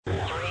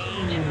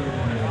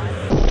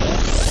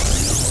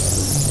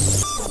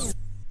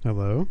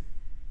Hello?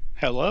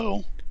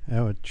 Hello.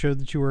 Oh, it showed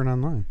that you weren't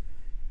online.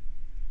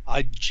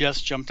 I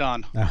just jumped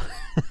on. Oh.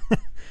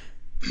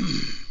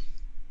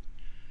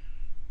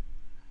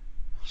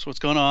 So what's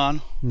going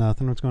on?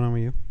 Nothing. What's going on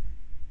with you?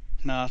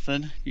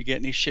 Nothing. You get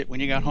any shit when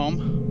you got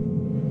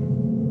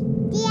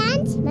home?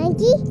 Dance,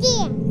 monkey,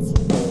 dance.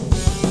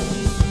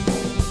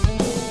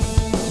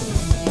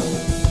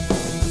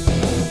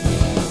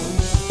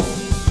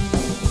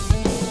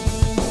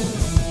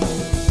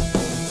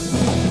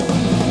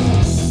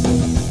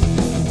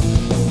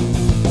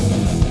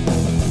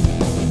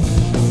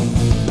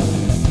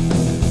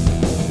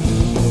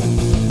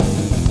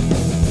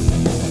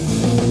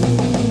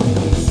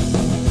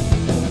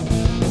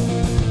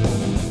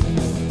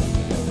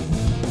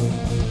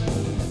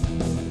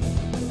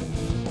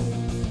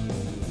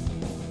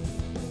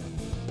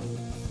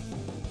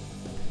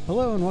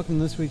 Hello and welcome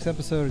to this week's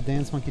episode of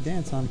Dance Monkey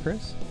Dance. I'm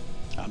Chris.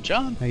 I'm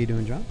John. How you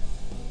doing, John?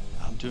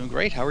 I'm doing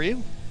great. How are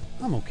you?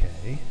 I'm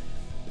okay.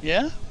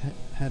 Yeah?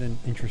 Had an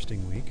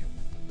interesting week.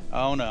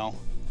 Oh, no.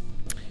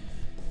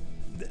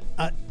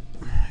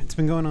 It's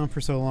been going on for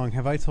so long.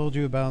 Have I told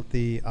you about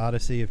the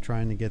odyssey of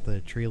trying to get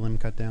the tree limb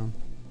cut down?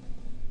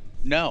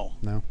 No.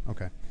 No?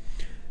 Okay.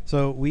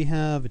 So we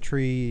have a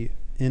tree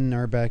in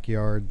our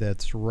backyard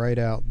that's right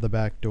out the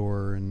back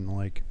door, and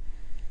like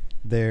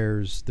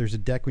there's a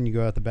deck when you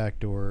go out the back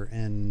door,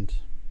 and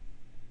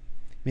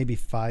maybe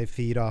 5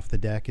 feet off the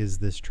deck is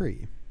this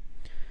tree.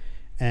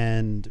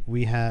 And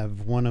we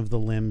have one of the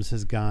limbs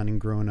has gone and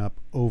grown up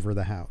over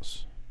the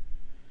house.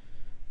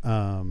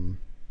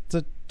 It's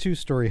a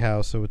 2-story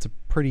house, so it's a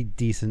pretty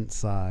decent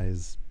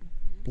size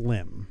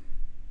limb.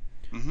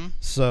 Mm-hmm.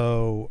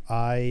 So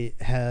I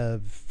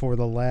have, for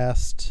the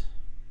last,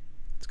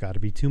 it's got to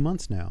be 2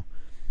 months now,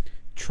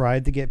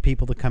 tried to get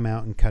people to come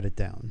out and cut it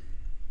down.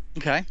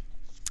 Okay.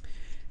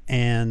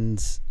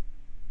 And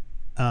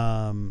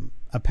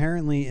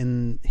apparently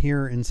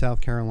here in South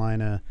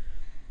Carolina,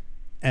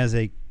 as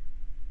a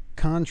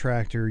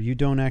contractor, you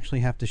don't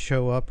actually have to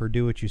show up or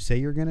do what you say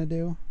you're going to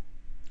do.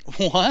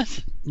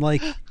 What?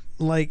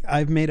 Like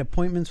I've made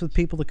appointments with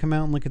people to come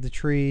out and look at the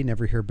tree,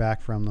 never hear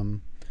back from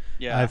them.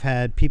 Yeah. I've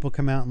had people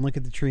come out and look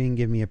at the tree and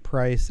give me a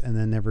price and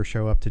then never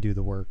show up to do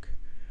the work.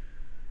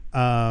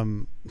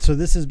 So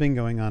this has been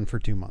going on for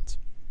 2 months.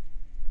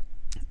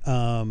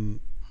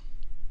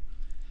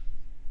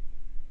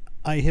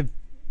 I have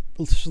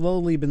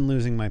slowly been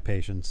losing my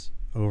patience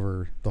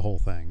over the whole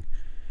thing.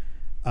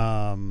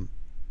 And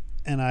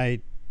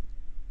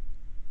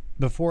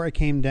before I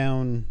came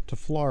down to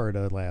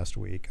Florida last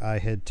week, I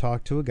had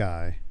talked to a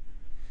guy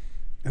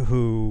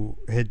who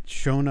had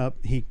shown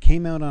up. He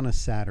came out on a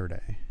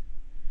Saturday.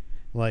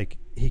 Like,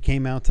 he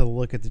came out to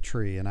look at the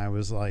tree, and I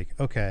was like,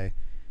 okay.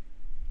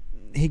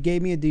 He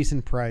gave me a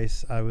decent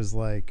price. I was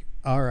like,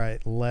 all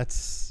right,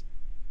 let's...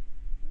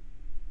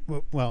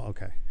 Well,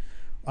 okay.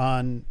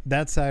 On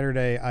that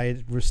Saturday,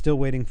 I was still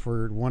waiting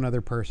for one other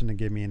person to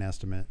give me an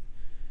estimate.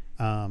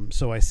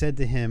 So I said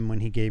to him when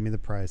he gave me the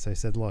price, I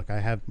said, look,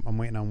 I'm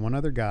waiting on one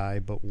other guy,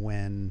 but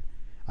when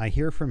I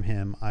hear from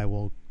him, I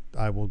will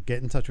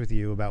get in touch with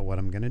you about what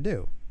I'm going to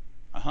do.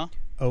 Uh-huh.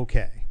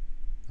 Okay.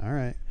 All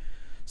right.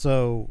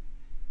 So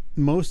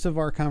most of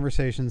our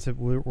conversations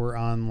were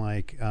on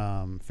like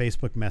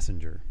Facebook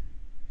Messenger,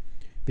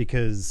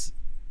 because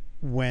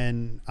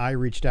when I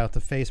reached out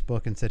to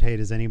Facebook and said, hey,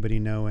 does anybody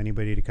know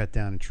anybody to cut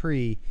down a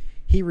tree?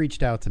 He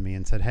reached out to me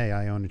and said, hey,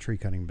 I own a tree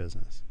cutting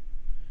business.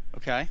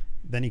 Okay.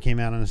 Then he came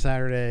out on a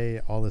Saturday,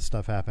 all this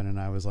stuff happened, and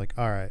I was like,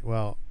 all right,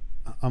 well,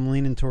 I'm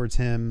leaning towards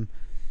him.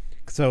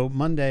 So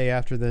Monday,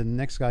 after the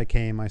next guy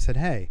came, I said,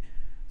 hey,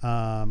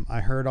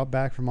 I heard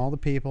back from all the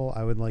people.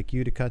 I would like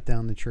you to cut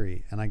down the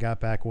tree. And I got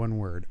back one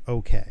word,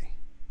 okay.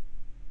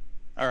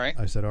 All right.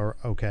 I said,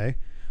 okay.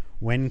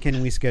 When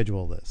can we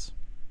schedule this?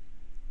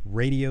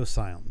 Radio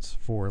silence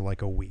for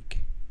like a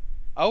week.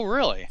 Oh,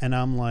 really? And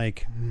I'm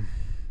like,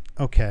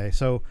 okay.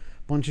 So a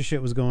bunch of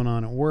shit was going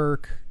on at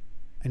work.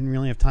 I didn't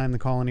really have time to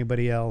call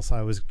anybody else.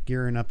 I was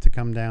gearing up to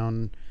come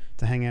down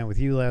to hang out with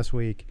you last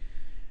week.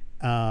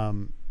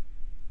 And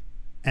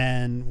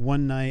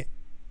one night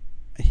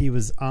he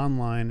was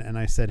online and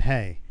I said,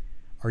 hey,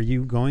 are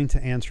you going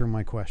to answer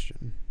my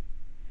question?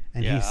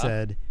 And yeah.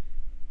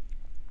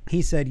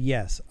 he said,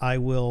 yes, I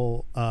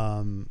will.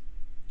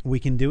 We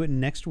can do it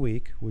next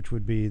week, which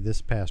would be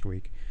this past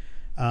week.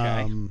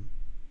 Okay.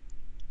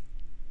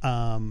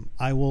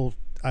 I will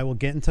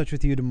get in touch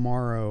with you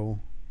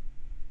tomorrow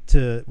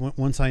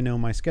once I know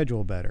my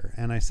schedule better.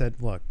 And I said,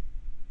 look,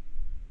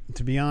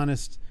 to be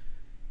honest,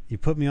 you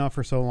put me off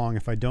for so long.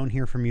 If I don't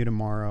hear from you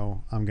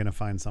tomorrow, I'm going to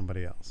find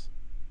somebody else.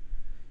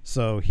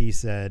 So he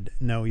said,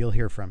 no, you'll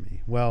hear from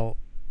me. Well,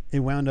 it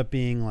wound up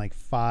being like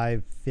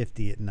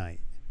 5:50 at night,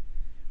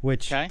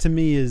 which to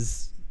me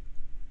is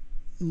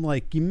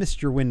like, you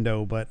missed your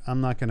window, but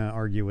I'm not going to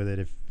argue with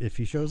it if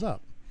he shows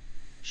up.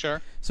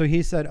 Sure. So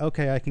he said,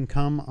 okay, I can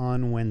come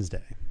on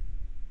Wednesday.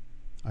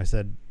 I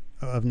said,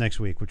 of next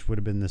week, which would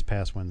have been this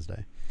past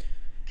Wednesday.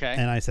 Okay.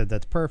 And I said,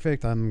 that's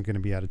perfect. I'm going to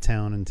be out of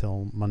town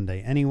until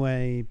Monday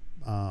anyway.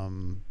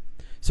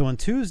 So on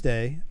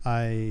Tuesday,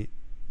 I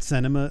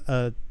send him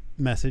a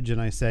message and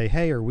I say,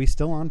 hey, are we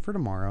still on for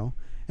tomorrow?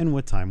 And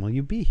what time will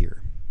you be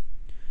here?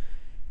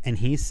 And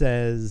he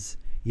says,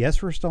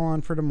 yes, we're still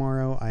on for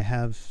tomorrow. I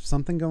have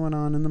something going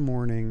on in the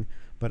morning,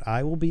 but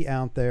I will be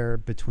out there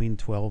between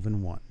 12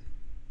 and 1.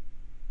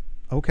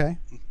 Okay,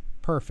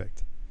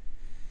 perfect.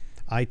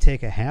 I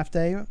take a half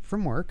day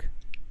from work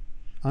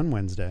on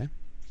Wednesday.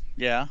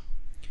 Yeah.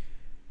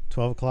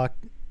 12 o'clock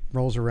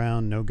rolls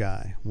around, no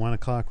guy. 1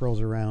 o'clock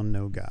rolls around,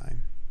 no guy.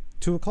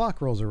 2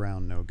 o'clock rolls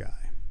around, no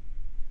guy.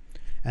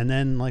 And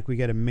then, like, we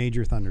get a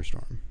major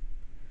thunderstorm.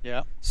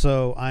 Yeah.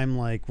 So I'm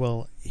like,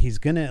 well, he's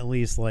going to at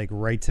least, like,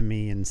 write to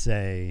me and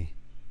say,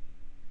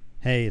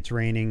 hey, it's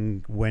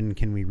raining. When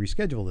can we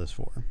reschedule this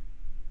for?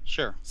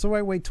 Sure. So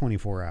I wait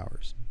 24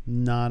 hours.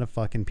 Not a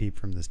fucking peep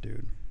from this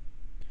dude.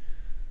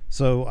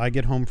 So I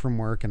get home from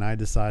work and I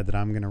decide that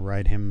I'm going to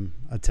write him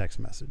a text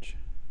message.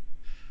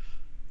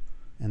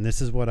 And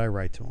this is what I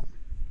write to him.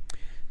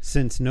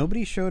 Since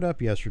nobody showed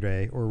up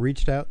yesterday or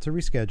reached out to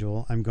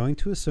reschedule, I'm going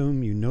to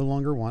assume you no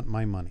longer want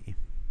my money.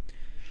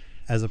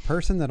 As a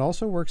person that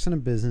also works in a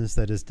business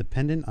that is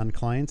dependent on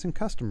clients and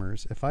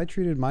customers, if I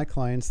treated my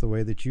clients the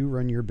way that you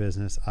run your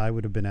business, I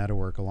would have been out of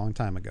work a long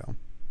time ago.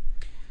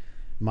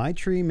 My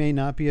tree may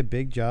not be a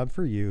big job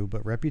for you,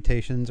 but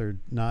reputations are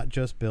not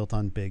just built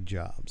on big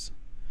jobs.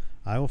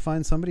 I will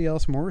find somebody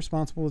else more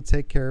responsible to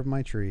take care of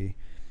my tree.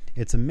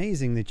 It's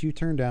amazing that you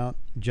turned out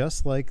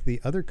just like the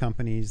other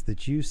companies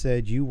that you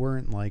said you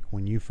weren't like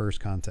when you first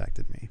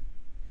contacted me.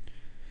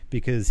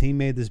 Because he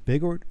made this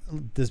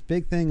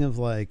big thing of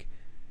like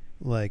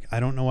I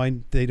don't know why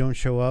they don't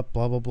show up,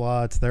 blah blah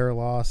blah. It's their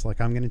loss. Like,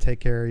 I'm going to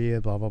take care of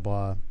you, blah blah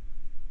blah.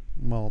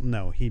 Well,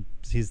 no,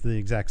 he's the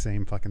exact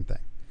same fucking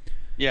thing.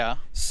 Yeah.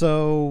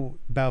 So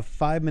about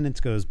 5 minutes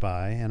goes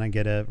by and I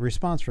get a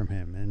response from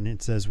him and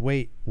it says,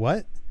 "Wait,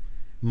 what?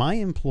 My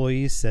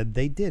employees said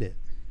they did it."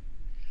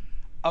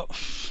 Oh.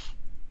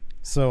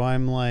 So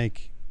I'm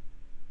like,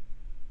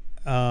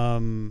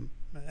 I'm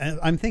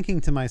thinking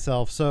to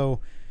myself, so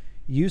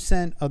you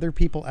sent other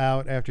people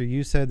out after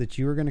you said that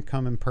you were going to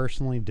come and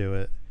personally do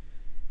it,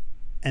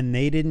 and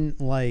they didn't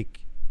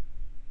like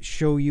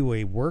show you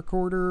a work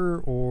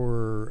order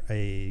or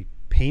a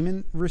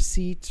payment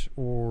receipt,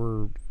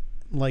 or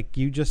like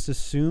you just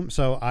assume.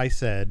 So I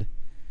said,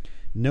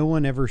 no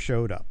one ever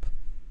showed up.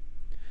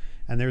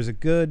 And there's a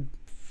good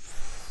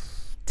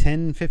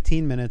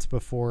 10-15 minutes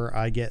before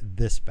I get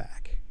this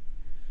back.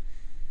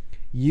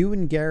 You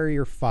and Gary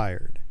are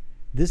fired.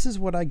 This is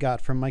what I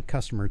got from my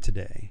customer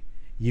today.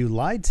 You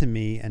lied to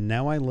me and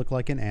now I look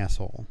like an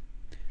asshole.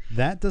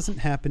 That doesn't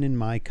happen in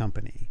my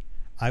company.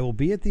 I will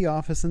be at the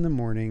office in the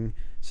morning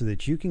so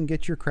that you can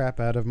get your crap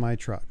out of my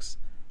trucks.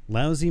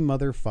 Lousy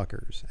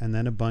motherfuckers. And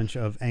then a bunch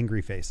of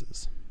angry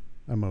faces.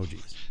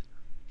 Emojis.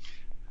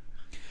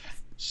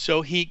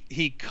 So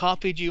he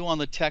copied you on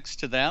the text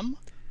to them?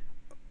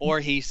 Or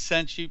he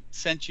sent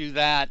you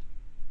that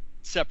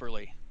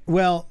separately?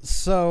 Well,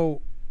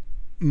 so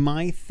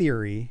my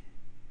theory,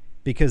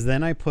 because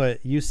then I put,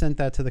 you sent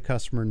that to the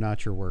customer,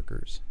 not your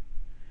workers.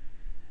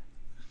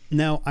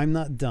 Now, I'm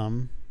not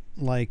dumb.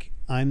 Like,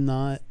 I'm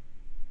not,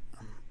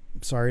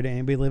 sorry to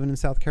anybody living in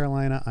South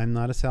Carolina, I'm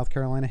not a South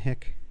Carolina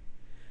hick.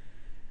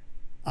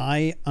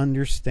 I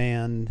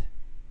understand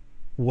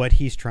what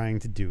he's trying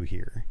to do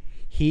here.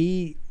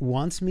 He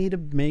wants me to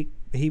make,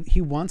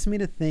 he wants me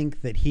to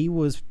think that he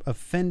was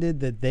offended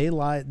that they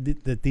lied,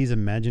 that these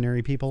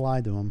imaginary people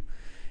lied to him,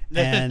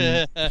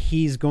 and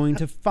he's going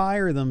to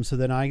fire them so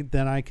that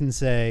I can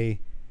say,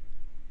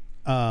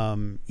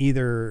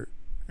 either,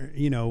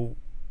 you know,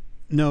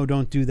 no,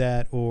 don't do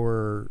that,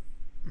 or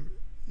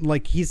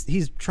like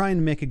he's trying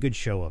to make a good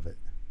show of it,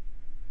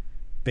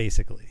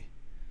 basically.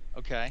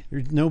 Okay.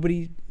 There's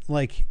nobody,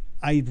 like,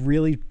 I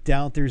really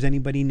doubt there's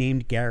anybody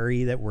named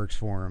Gary that works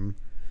for him.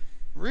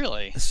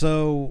 Really?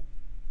 So,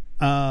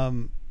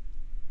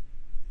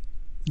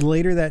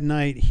 later that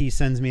night, he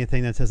sends me a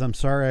thing that says, "I'm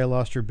sorry I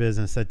lost your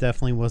business. That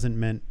definitely wasn't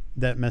meant,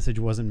 that message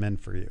wasn't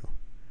meant for you."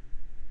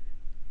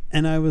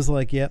 And I was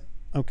like, yep,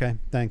 okay,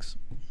 thanks.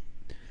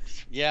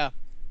 Yeah.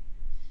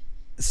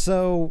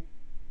 So.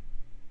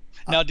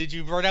 Now, did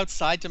you run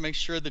outside to make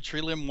sure the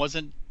tree limb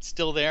wasn't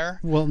still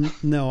there? Well,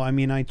 no, I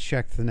mean, I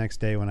checked the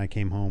next day when I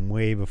came home,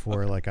 way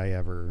before, like, I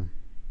ever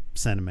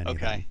sent him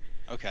anything.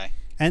 Okay.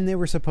 And they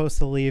were supposed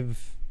to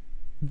leave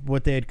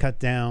what they had cut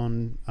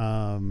down,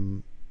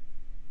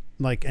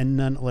 like, and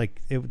none,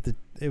 like,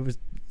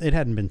 it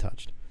hadn't been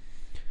touched.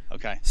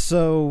 Okay.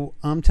 So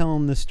I'm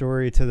telling this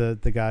story to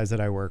the guys that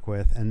I work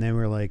with, and they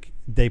were like,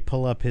 they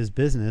pull up his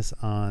business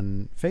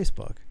on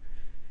Facebook.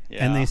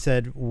 Yeah. And they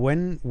said,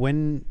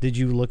 when did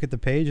you look at the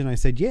page? And I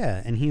said,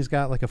 yeah. And he's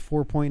got like a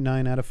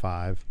 4.9 out of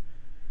 5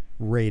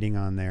 rating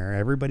on there.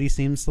 Everybody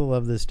seems to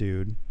love this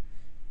dude.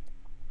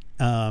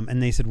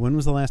 And they said, when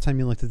was the last time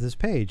you looked at this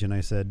page? And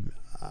I said,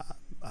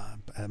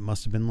 it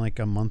must have been like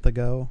a month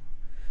ago.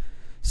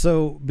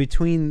 So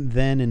between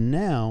then and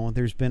now,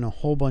 there's been a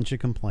whole bunch of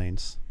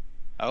complaints.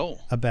 Oh.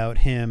 About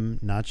him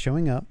not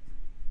showing up,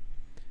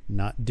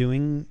 not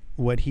doing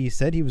what he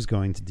said he was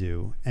going to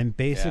do, and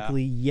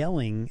basically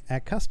yelling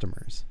at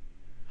customers.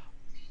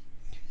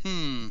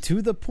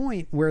 To the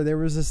point where there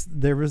was this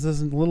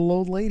little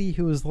old lady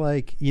who was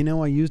like, you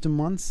know, I used him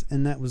once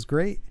and that was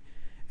great,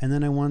 and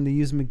then I wanted to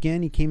use him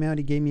again. He came out,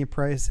 he gave me a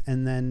price,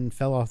 and then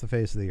fell off the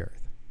face of the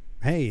earth.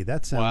 Hey,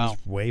 that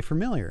sounds way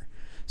familiar.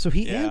 So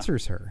he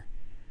answers her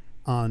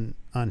on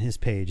his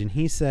page, and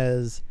he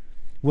says,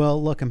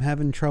 well, look, I'm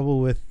having trouble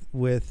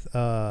with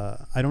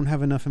I don't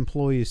have enough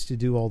employees to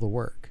do all the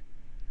work.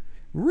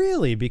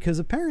 Really? Because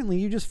apparently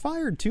you just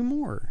fired 2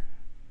 more.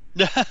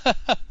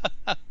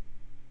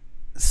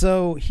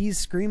 So he's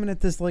screaming at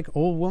this like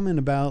old woman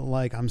about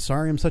like, I'm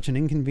sorry I'm such an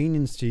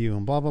inconvenience to you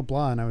and blah, blah,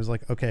 blah. And I was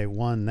like, okay,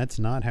 one, that's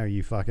not how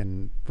you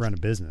fucking run a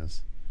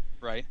business.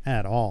 Right.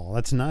 At all.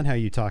 That's not how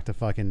you talk to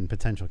fucking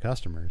potential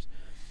customers.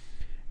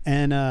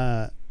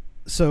 And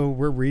so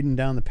we're reading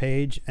down the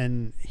page,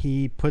 and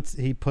he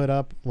put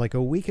up like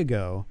a week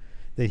ago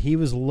that he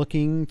was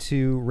looking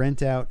to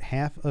rent out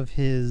half of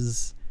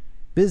his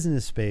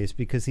business space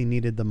because he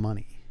needed the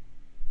money.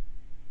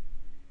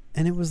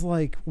 And it was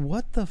like,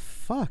 what the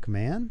fuck,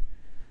 man?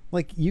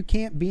 Like, you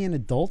can't be an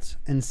adult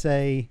and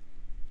say,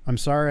 I'm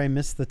sorry I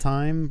missed the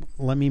time.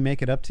 Let me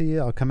make it up to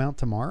you. I'll come out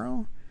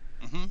tomorrow.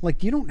 Mm-hmm.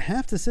 Like, you don't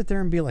have to sit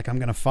there and be like, I'm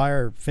going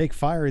to fake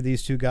fire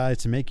these 2 guys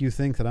to make you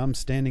think that I'm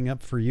standing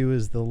up for you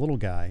as the little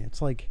guy.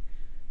 It's like,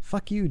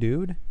 fuck you,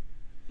 dude.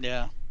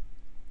 Yeah.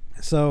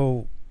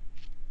 So,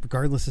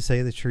 regardless to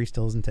say the tree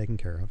still isn't taken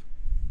care of.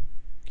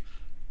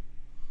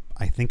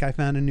 I think I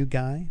found a new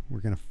guy.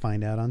 We're going to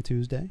find out on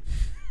Tuesday.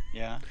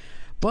 Yeah.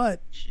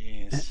 But,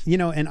 jeez. You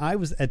know, and I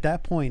was at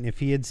that point, if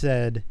he had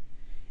said,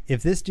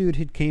 if this dude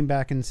had came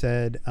back and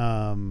said,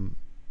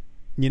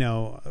 you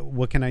know,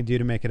 what can I do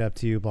to make it up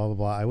to you, blah, blah,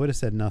 blah, I would have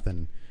said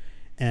nothing.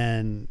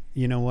 And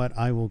you know what?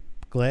 I will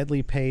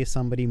gladly pay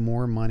somebody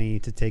more money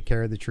to take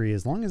care of the tree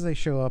as long as they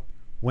show up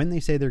when they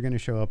say they're going to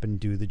show up and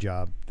do the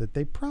job that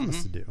they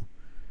promised to do.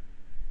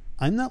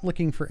 I'm not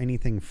looking for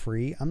anything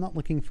free. I'm not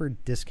looking for a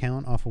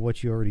discount off of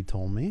what you already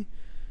told me.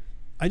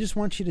 I just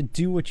want you to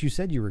do what you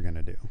said you were going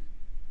to do.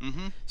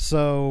 Mm-hmm.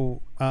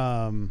 So,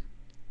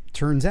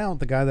 turns out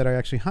the guy that I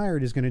actually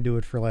hired is going to do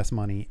it for less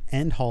money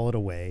and haul it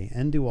away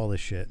and do all this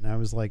shit. And I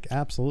was like,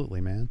 absolutely,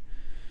 man.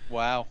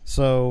 Wow.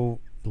 So,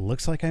 it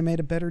looks like I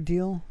made a better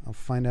deal. I'll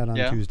find out on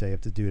Tuesday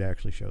if the dude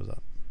actually shows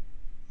up.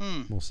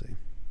 We'll see.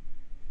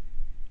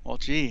 Well,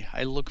 gee,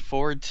 I look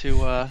forward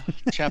to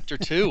chapter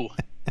 2.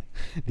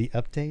 The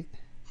update?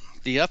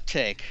 The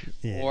uptake.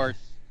 Yeah. Or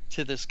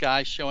to this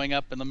guy showing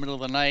up in the middle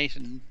of the night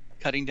and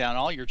cutting down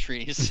all your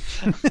trees.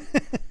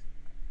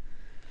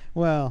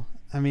 Well,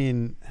 I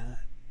mean,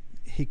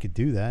 he could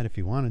do that if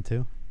he wanted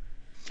to.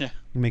 Yeah.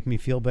 Make me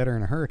feel better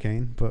in a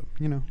hurricane, but,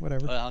 you know,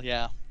 whatever. Well,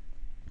 yeah.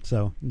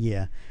 So,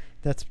 yeah,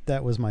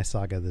 that was my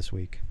saga this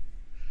week.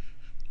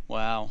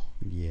 Wow.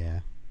 Yeah.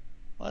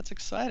 Well, that's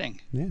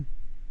exciting. Yeah.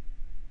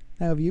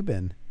 How have you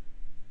been?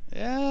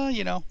 Yeah,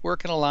 you know,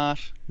 working a lot.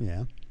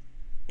 Yeah.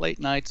 Late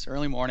nights,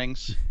 early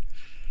mornings.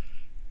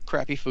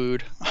 Crappy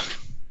food.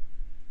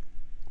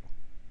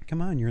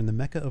 Come on, you're in the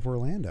Mecca of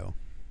Orlando.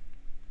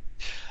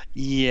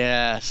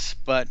 Yes,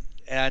 but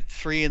at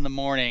 3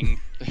 a.m,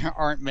 there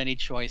aren't many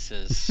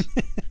choices.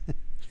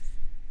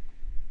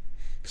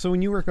 So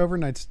when you work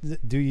overnights,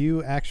 do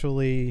you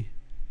actually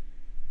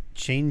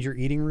change your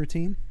eating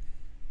routine?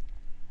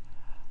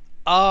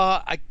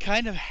 I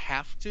kind of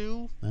have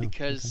to,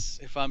 because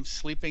okay. if I'm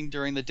sleeping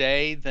during the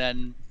day,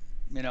 then,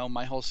 you know,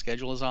 my whole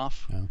schedule is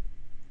off. Oh.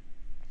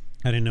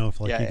 I didn't know if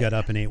you got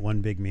up and ate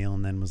one big meal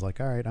and then was like,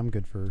 all right, I'm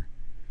good for...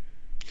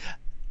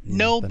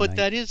 No, but night.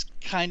 that is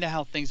kind of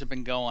how things have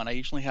been going. I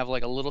usually have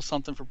like a little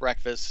something for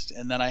breakfast,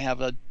 and then I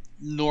have a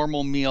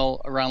normal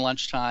meal around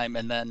lunchtime,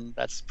 and then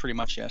that's pretty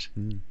much it.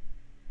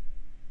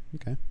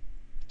 Okay.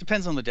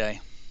 Depends on the day.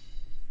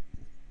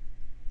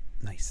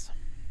 Nice.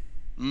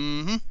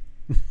 Mm-hmm.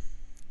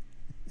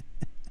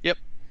 Yep.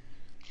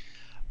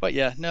 But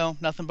yeah, no,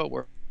 nothing but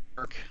work.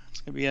 It's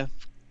going to be a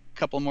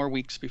couple more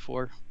weeks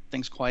before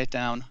things quiet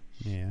down.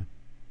 Yeah.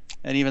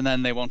 And even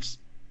then, they won't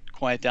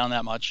quiet down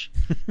that much.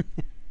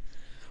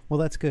 Well,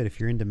 that's good. If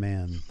you're in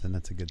demand, then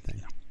that's a good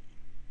thing.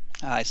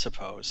 I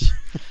suppose.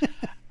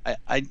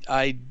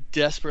 I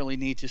desperately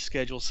need to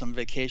schedule some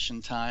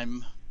vacation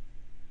time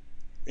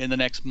in the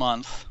next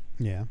month.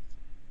 Yeah.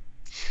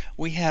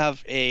 We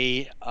have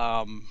a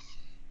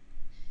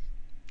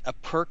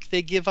perk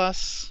they give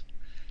us,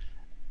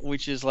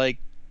 which is like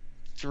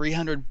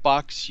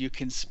 $300 you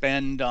can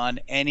spend on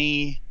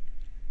any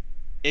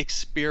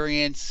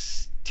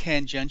experience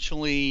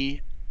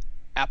tangentially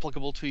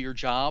applicable to your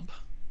job.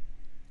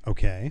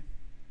 Okay.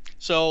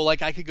 So,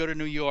 like, I could go to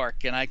New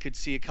York and I could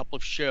see a couple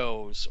of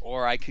shows,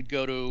 or I could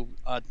go to,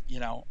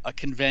 a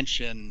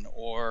convention,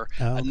 or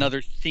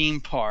another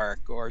theme park,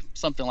 or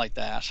something like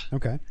that.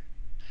 Okay.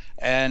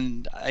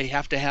 And I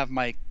have to have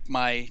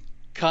my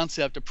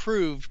concept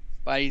approved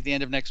by the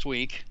end of next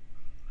week,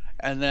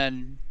 and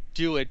then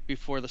do it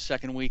before the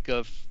second week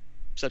of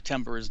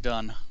September is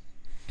done.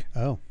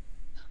 Oh.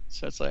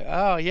 So it's like,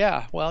 oh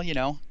yeah, well,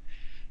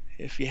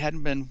 if you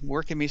hadn't been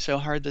working me so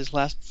hard this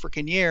last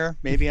freaking year,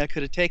 maybe I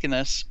could have taken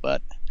this.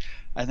 But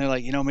and they're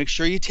like, make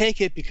sure you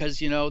take it because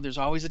there's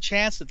always a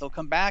chance that they'll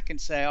come back and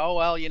say, oh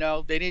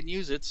well, they didn't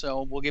use it,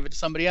 so we'll give it to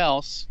somebody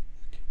else.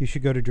 You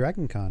should go to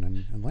Dragon Con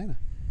in Atlanta.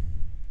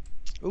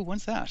 Ooh,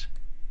 when's that?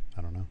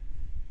 I don't know.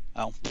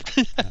 Oh.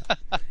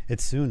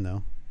 It's soon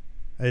though.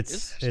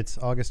 It's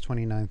August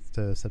 29th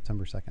to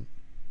September 2nd.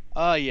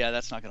 Oh yeah,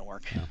 that's not gonna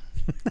work. No.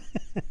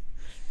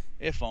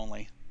 If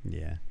only.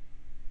 Yeah.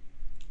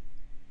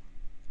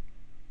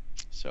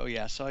 So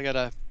I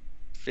gotta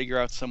figure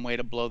out some way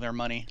to blow their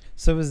money.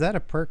 So is that a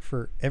perk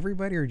for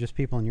everybody or just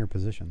people in your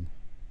position?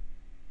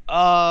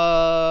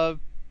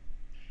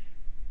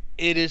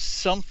 It is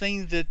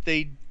something that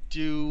they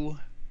do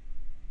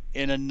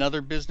in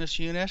another business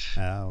unit.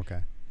 Oh,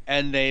 okay.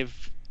 And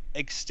they've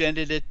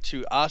extended it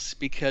to us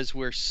because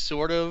we're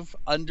sort of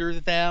under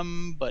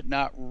them, but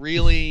not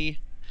really,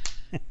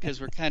 because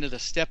we're kind of the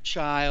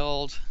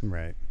stepchild.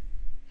 Right.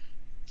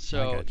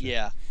 So,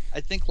 yeah.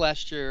 I think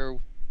last year,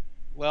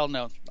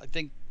 I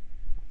think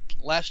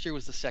last year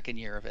was the second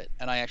year of it,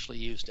 and I actually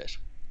used it.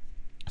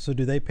 So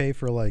do they pay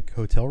for, like,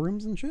 hotel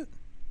rooms and shit?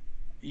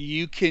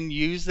 You can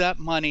use that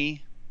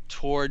money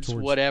towards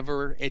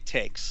whatever it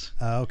takes.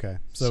 Okay.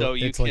 So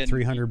it's like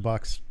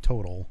 $300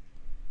 total.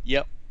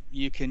 Yep.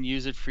 You can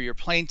use it for your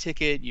plane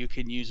ticket. You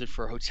can use it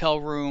for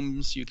hotel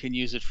rooms. You can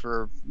use it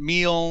for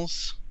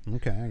meals.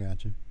 Okay, I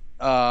got you.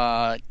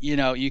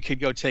 You could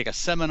go take a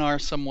seminar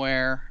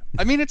somewhere.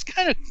 I mean, it's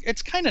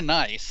kind of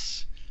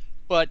nice,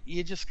 but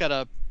you just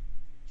gotta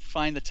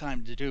find the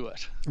time to do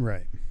it.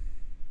 Right.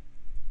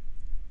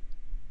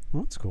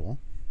 Well, that's cool.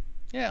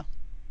 Yeah.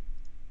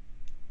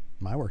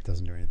 My work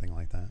doesn't do anything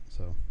like that,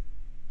 so.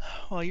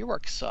 Well, your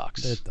work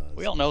sucks. It does.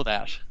 We all know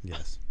that.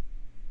 Yes.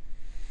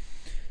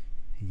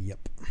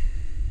 Yep.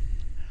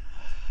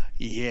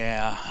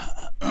 Yeah.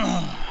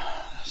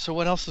 So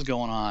what else is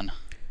going on?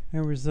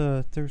 There was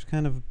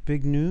kind of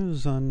big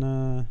news on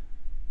I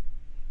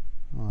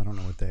don't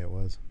know what day it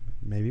was.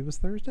 Maybe it was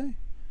Thursday.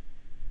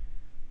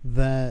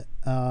 That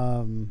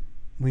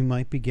we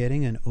might be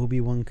getting an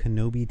Obi-Wan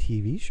Kenobi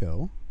TV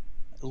show.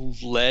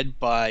 Led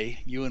by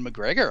Ewan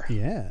McGregor.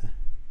 Yeah.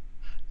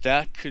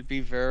 That could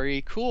be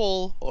very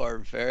cool or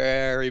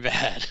very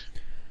bad.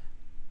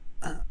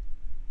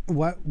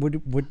 What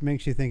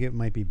makes you think it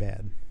might be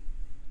bad?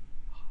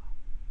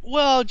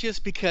 Well,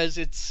 just because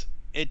it's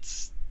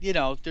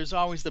there's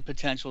always the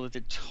potential that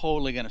they're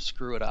totally going to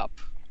screw it up.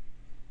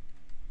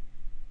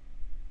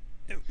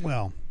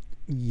 Well,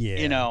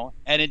 yeah.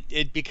 And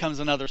it becomes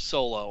another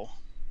Solo,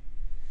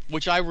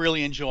 which I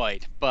really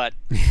enjoyed, but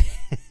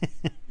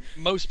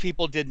most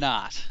people did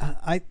not.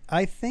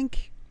 I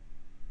think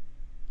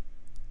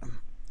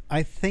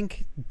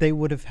they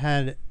would have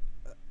had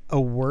a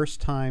worse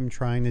time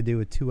trying to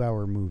do a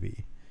 2-hour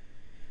movie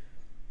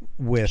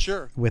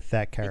with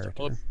that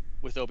character.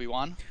 With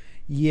Obi-Wan?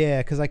 Yeah,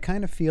 because I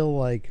kind of feel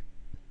like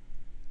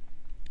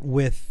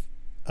with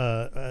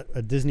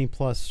a Disney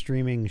Plus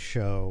streaming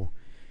show,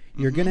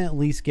 you're going to at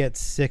least get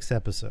 6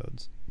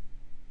 episodes.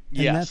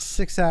 And that's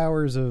 6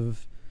 hours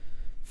of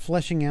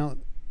fleshing out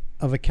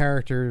of a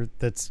character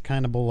that's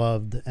kind of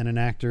beloved and an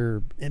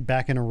actor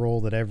back in a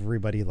role that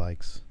everybody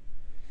likes.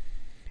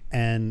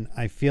 And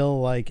I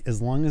feel like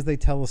as long as they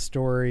tell a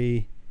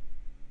story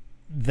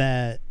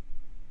that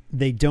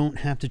they don't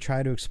have to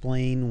try to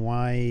explain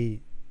why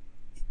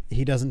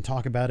he doesn't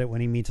talk about it when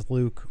he meets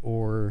Luke,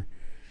 or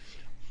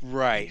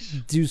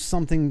do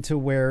something to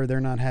where they're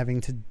not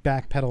having to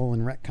backpedal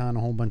and retcon a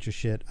whole bunch of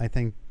shit, I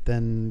think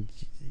then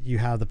you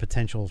have the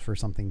potential for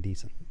something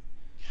decent.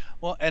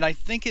 Well, and I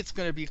think it's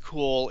going to be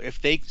cool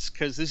if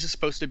because this is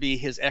supposed to be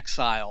his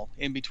exile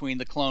in between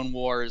the Clone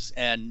Wars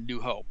and New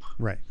Hope.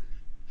 Right.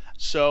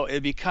 So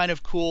it'd be kind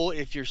of cool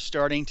if you're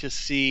starting to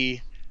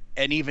see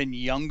an even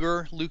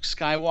younger Luke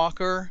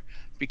Skywalker,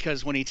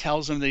 because when he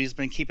tells him that he's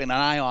been keeping an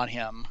eye on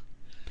him,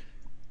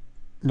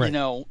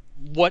 right.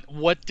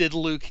 What did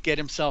Luke get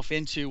himself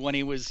into when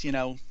he was,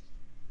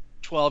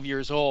 12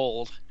 years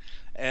old,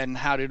 and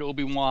how did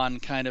Obi-Wan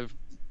kind of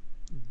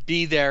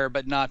be there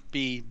but not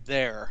be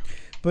there?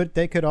 But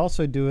they could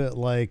also do it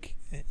like,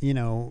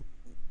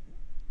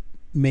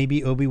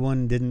 maybe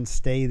Obi-Wan didn't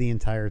stay the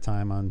entire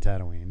time on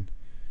Tatooine.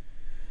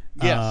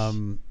 Yes.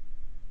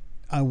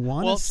 I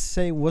want to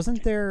say,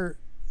 wasn't there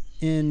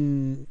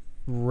in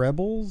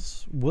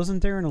Rebels,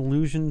 wasn't there an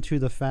allusion to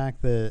the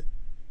fact that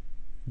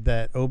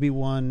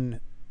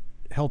Obi-Wan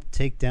helped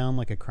take down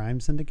like a crime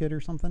syndicate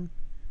or something?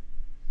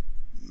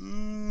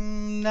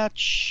 Not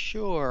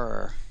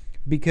sure.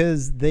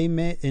 Because they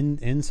met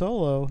in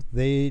Solo,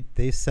 they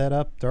set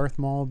up Darth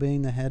Maul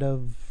being the head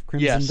of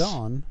Crimson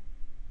Dawn.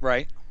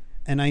 Right.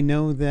 And I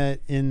know that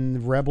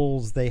in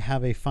Rebels they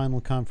have a final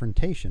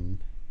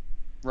confrontation.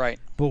 Right.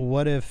 But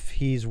what if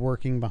he's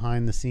working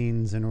behind the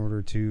scenes in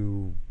order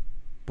to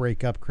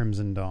break up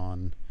Crimson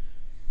Dawn,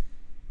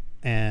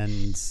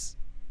 and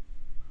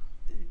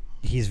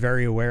he's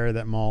very aware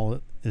that Maul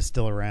is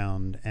still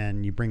around,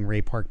 and you bring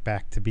Ray Park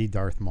back to be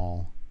Darth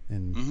Maul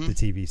in the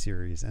TV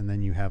series, and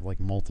then you have like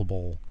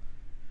multiple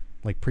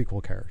like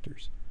prequel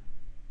characters.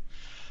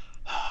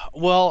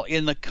 Well,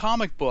 in the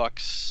comic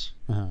books,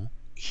 Uh-huh.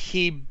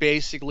 he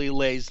basically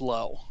lays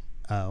low.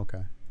 Oh,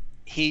 okay.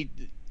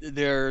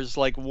 There's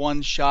like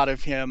one shot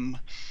of him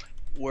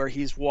where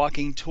he's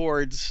walking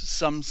towards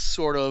some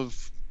sort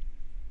of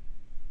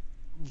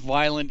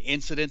violent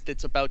incident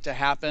that's about to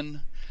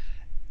happen,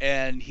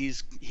 and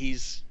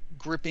he's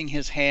gripping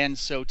his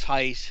hands so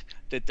tight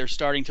that they're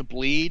starting to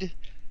bleed,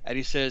 and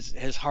he says,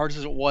 as hard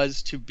as it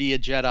was to be a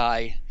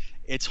Jedi,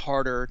 it's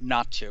harder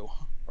not to,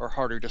 or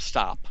harder to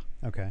stop.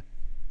 Okay.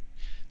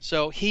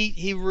 So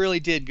he really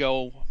did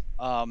go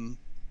off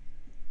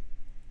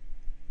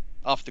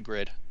the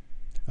grid.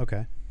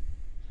 Okay.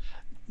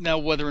 Now,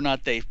 whether or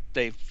not they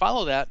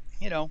follow that,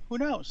 who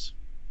knows?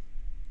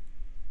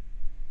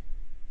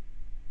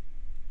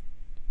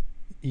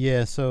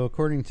 Yeah, so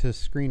according to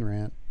Screen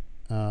Rant,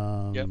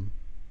 Yep.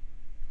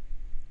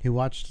 he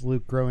watched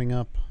Luke growing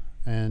up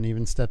and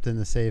even stepped in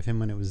to save him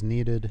when it was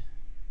needed.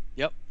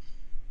 Yep.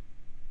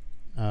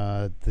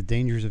 The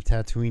dangers of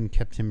Tatooine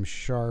kept him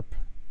sharp,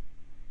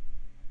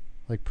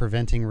 like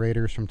preventing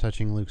raiders from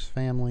touching Luke's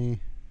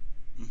family.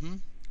 Mm-hmm.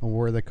 A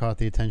war that caught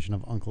the attention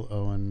of Uncle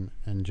Owen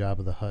and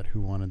Jabba the Hutt,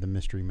 who wanted the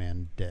mystery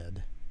man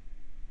dead.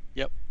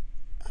 Yep.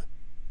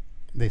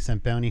 They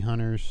sent bounty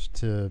hunters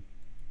to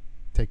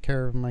take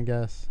care of him, I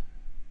guess.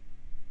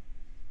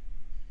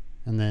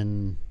 And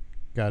then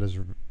got his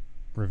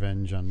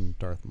revenge on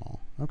Darth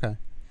Maul. Okay.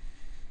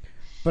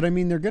 But I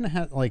mean, they're going to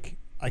have, like,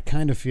 I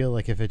kind of feel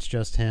like if it's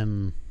just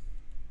him,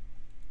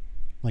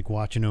 like,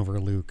 watching over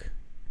Luke,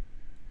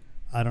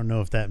 I don't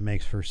know if that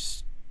makes for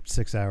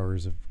 6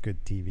 hours of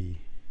good TV.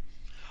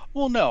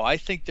 Well, no, I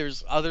think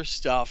there's other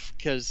stuff,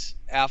 because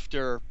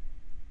after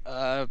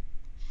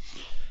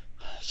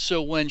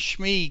so when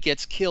Shmi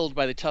gets killed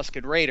by the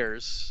Tusken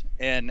Raiders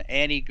and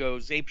Annie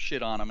goes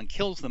apeshit on him and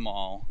kills them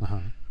all,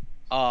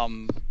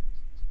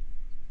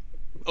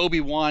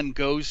 Obi-Wan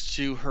goes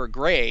to her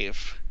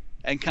grave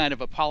and kind of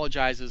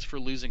apologizes for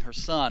losing her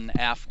son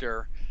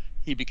after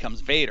he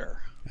becomes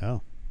Vader.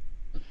 Oh.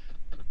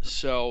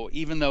 So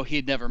even though he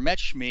had never met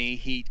Shmi,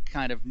 he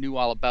kind of knew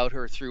all about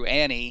her through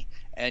Annie,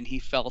 and he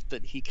felt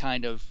that he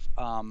kind of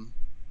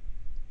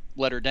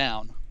let her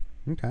down.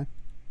 Okay.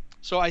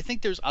 So I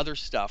think there's other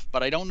stuff,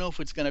 but I don't know if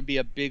it's going to be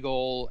a big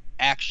old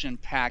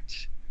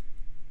action-packed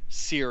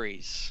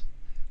series,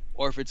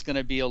 or if it's going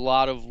to be a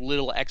lot of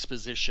little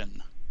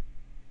exposition.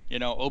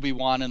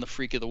 Obi-Wan and the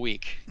Freak of the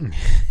Week.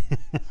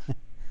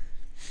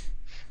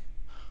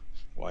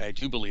 Why, I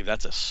do believe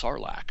that's a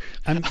Sarlacc.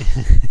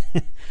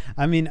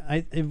 I mean,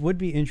 it would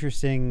be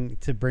interesting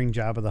to bring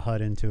Jabba the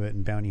Hutt into it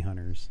and bounty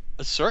hunters.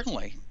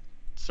 Certainly.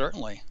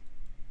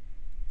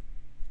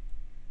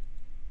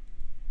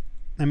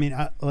 I mean,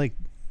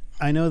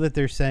 I know that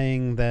they're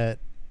saying that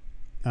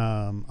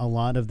a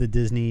lot of the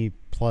Disney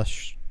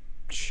Plus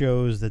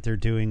shows that they're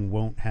doing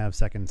won't have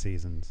second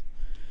seasons.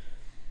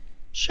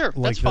 Sure,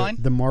 that's fine.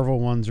 The Marvel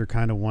ones are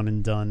kind of one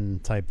and done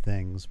type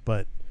things,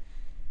 but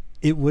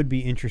it would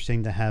be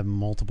interesting to have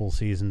multiple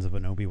seasons of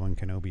an Obi-Wan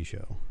Kenobi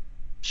show.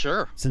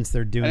 Sure. Since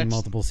they're doing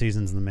multiple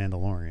seasons of The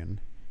Mandalorian.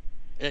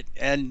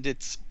 And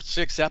it's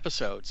 6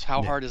 episodes.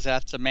 How hard is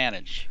that to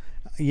manage?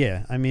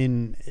 Yeah, I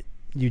mean,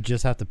 you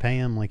just have to pay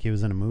him like he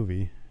was in a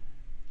movie.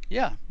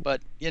 Yeah,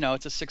 but,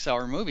 it's a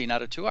 6-hour movie,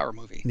 not a 2-hour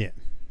movie. Yeah.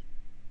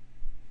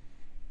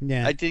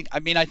 Yeah. I think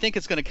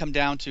it's going to come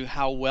down to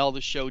how well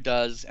the show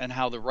does and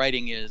how the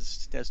writing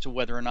is as to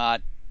whether or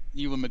not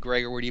Ewan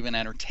McGregor would even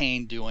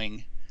entertain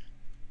doing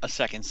a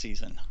second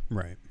season.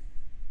 Right.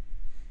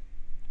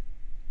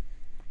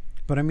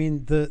 But I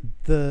mean,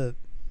 the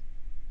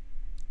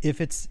if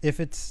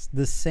it's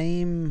the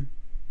same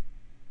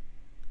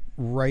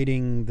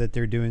writing that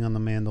they're doing on The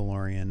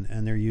Mandalorian,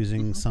 and they're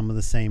using some of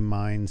the same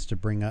minds to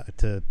bring up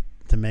to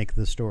make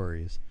the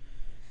stories,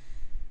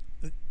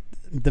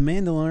 The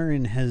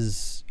Mandalorian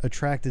has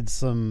attracted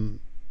some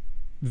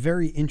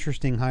very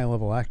interesting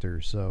high-level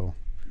actors. So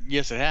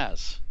yes, it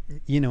has.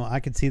 I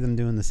could see them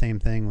doing the same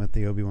thing with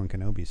the Obi-Wan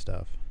Kenobi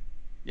stuff.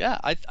 Yeah,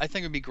 I think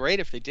it'd be great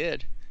if they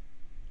did,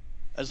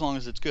 as long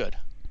as it's good.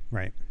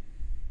 Right.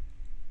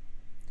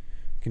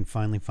 You can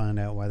finally find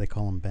out why they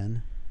call him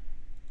Ben.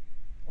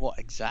 Well,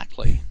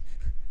 exactly.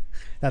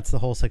 That's the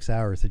whole 6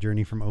 hours, the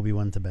journey from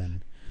Obi-Wan to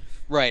Ben.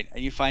 Right,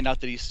 and you find out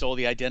that he stole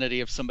the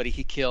identity of somebody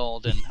he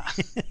killed, and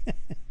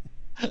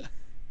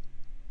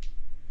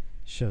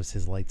shows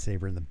his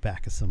lightsaber in the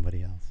back of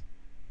somebody else.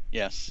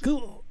 Yes.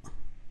 Cool.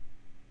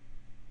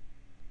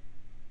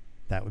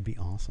 That would be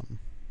awesome.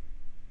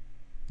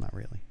 Not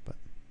really, but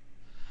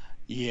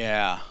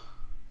yeah.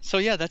 So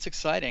yeah, that's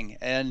exciting.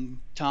 And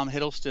Tom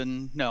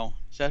Hiddleston, no,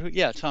 is that who?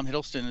 Yeah, Tom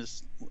Hiddleston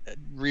has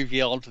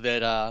revealed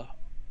that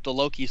the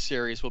Loki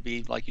series will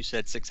be, like you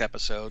said, 6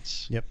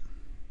 episodes. Yep.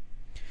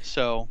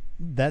 So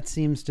that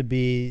seems to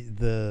be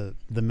the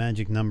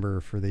magic number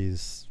for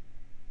these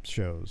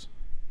shows.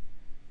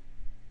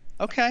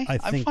 Okay,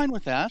 I'm fine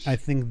with that. I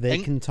think they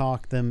can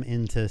talk them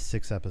into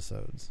 6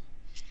 episodes.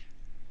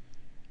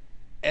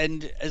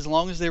 And as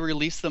long as they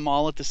release them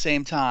all at the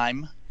same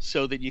time,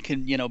 so that you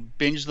can,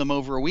 binge them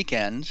over a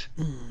weekend.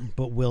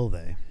 But will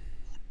they?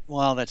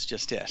 Well, that's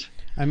just it.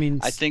 I mean,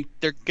 I think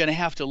they're going to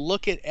have to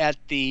look at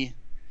the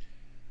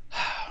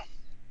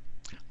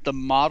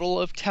model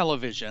of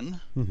television,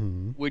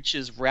 mhm. which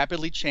is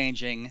rapidly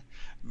changing,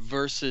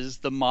 versus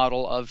the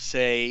model of,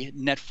 say,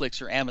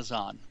 Netflix or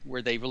Amazon,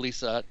 where they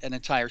release an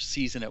entire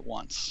season at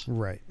once,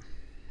 Right.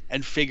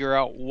 and figure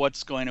out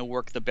what's going to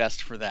work the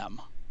best for them.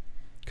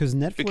 Because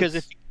Netflix.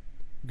 Because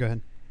Go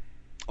ahead.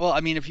 well, I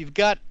mean, if you've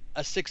got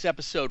a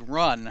 6-episode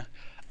run,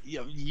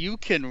 you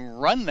can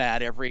run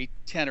that every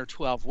 10 or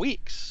 12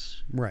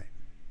 weeks. Right.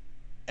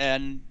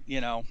 And,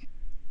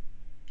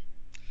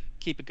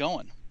 keep it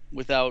going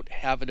without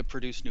having to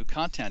produce new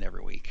content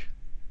every week.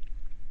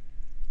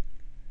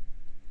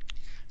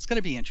 It's going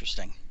to be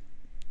interesting.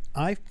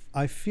 I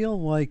feel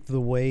like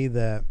the way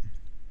that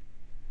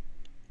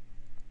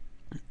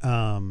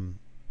Amazon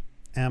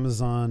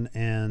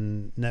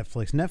and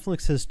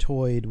Netflix has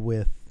toyed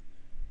with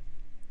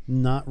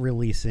not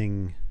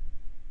releasing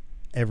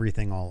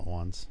everything all at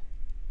once.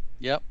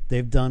 Yep.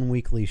 They've done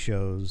weekly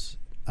shows.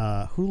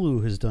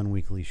 Hulu has done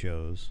weekly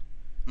shows.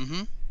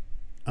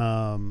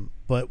 Mm-hmm.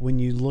 But when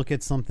you look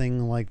at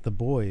something like The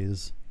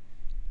Boys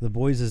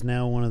is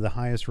now one of the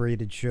highest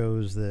rated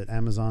shows that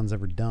Amazon's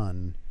ever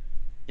done.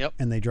 Yep.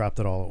 And they dropped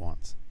it all at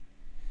once.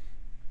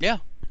 Yeah.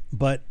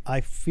 But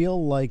I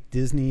feel like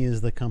Disney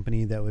is the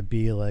company that would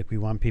be like, we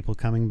want people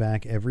coming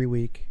back every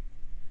week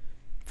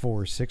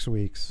for 6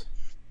 weeks.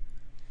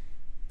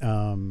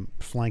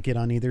 Flank it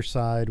on either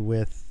side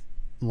with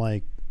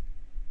like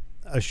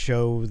a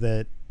show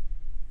that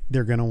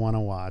they're going to want to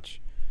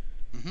watch.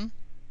 Mm-hmm.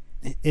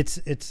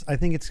 I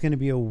think it's going to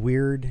be a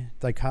weird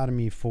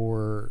dichotomy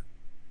for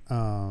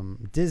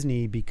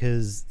Disney,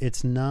 because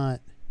it's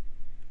not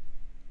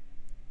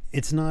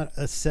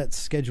a set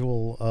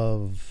schedule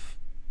of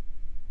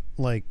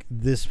like,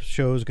 this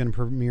show is going to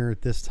premiere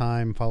at this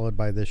time followed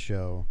by this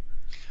show.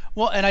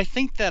 Well, and I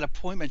think that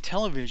appointment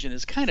television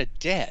is kind of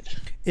dead.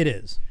 It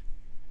is.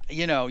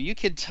 You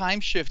can time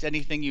shift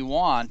anything you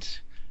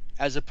want,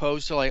 as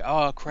opposed to like,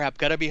 oh crap,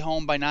 gotta be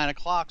home by 9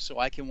 o'clock so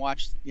I can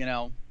watch,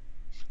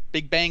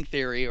 Big Bang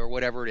Theory or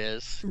whatever it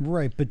is.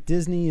 Right, but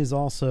Disney is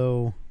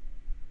also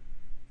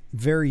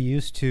very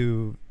used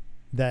to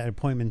that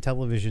appointment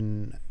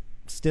television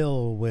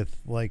still, with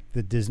like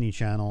the Disney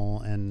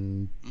Channel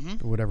and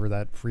whatever,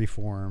 that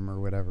Freeform or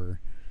whatever.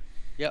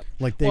 Yep.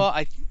 Like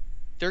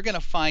they're going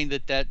to find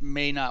that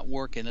may not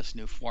work in this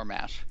new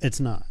format. It's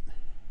not.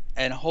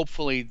 And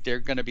hopefully they're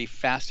going to be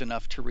fast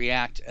enough to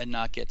react and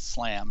not get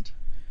slammed.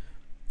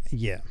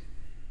 Yeah.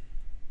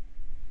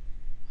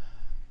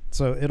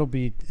 So it'll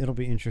be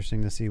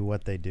interesting to see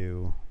what they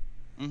do.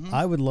 Mm-hmm.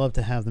 I would love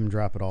to have them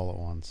drop it all at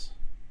once.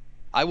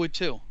 I would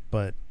too.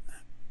 But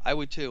I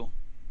would too.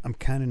 I'm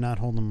kind of not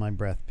holding my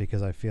breath,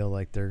 because I feel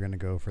like they're going to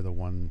go for the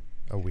 1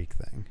 a week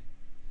thing.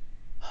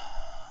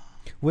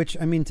 Which,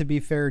 I mean, to be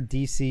fair,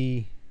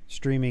 DC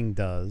streaming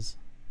does.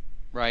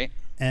 Right.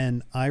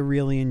 And I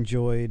really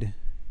enjoyed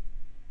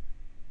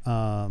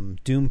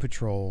Doom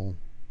Patrol.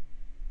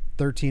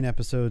 13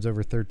 episodes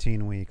over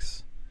 13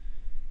 weeks.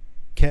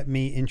 Kept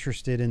me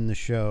interested in the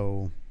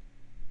show.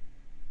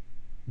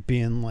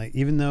 Being like,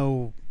 even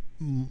though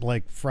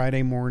like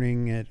Friday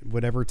morning at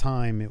whatever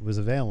time it was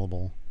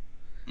available,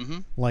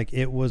 like,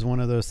 it was one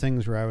of those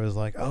things where I was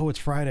like, oh, it's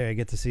Friday, I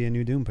get to see a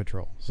new Doom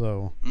Patrol.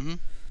 So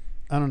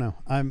I don't know,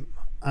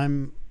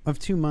 I'm of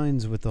two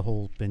minds with the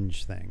whole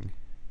binge thing,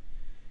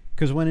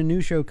 because when a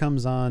new show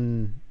comes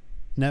on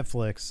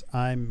Netflix,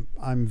 I'm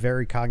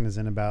very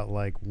cognizant about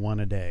like 1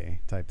 a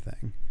day type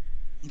thing.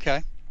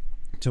 Okay.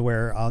 To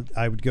where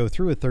I would go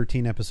through a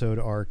 13 episode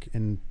arc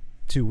in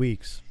 2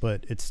 weeks,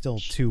 but it's still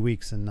 2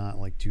 weeks and not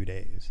like 2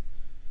 days.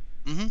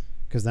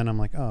 Because then I'm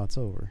like, oh, it's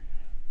over.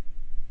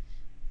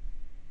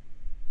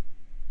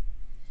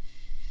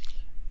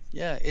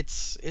 Yeah,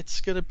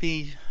 it's gonna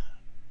be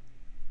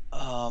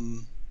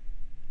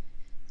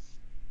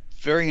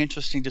very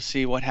interesting to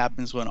see what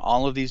happens when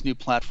all of these new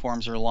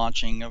platforms are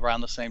launching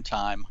around the same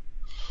time,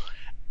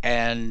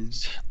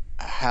 and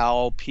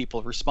how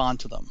people respond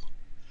to them.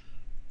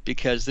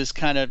 Because this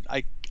kind of,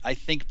 I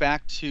think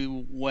back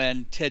to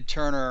when Ted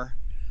Turner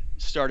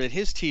started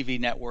his TV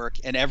network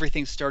and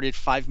everything started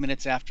 5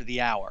 minutes after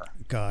the hour.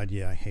 God,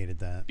 yeah, I hated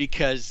that.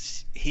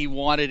 Because he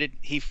wanted it,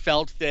 he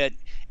felt that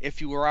if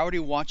you were already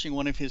watching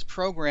one of his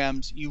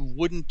programs, you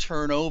wouldn't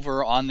turn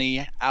over on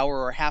the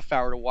hour or half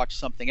hour to watch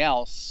something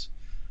else,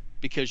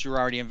 because you're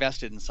already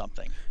invested in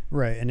something.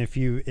 Right, and if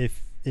you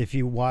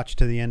watch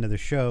to the end of the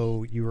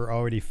show, you were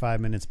already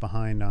 5 minutes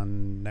behind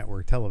on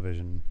network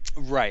television.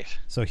 Right.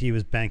 So he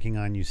was banking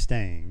on you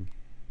staying.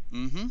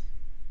 Mm-hmm.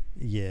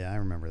 Yeah, I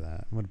remember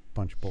that. What a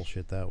bunch of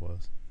bullshit that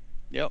was.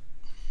 Yep.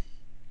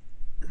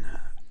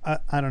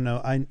 I don't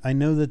know. I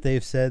know that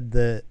they've said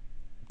that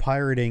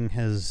pirating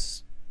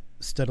has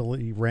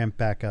steadily ramped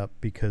back up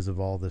because of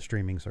all the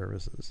streaming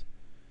services.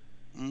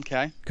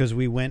 Okay. Because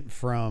we went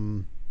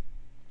from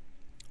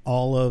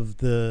all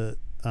the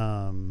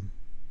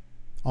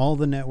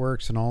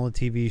networks and all the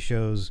TV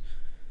shows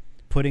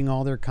putting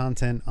all their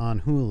content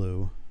on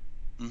Hulu,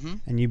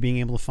 and you being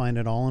able to find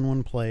it all in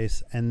one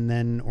place, and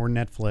then, or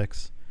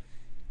Netflix,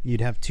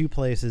 you'd have two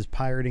places.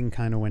 Pirating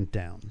kind of went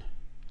down.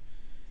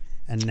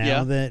 And now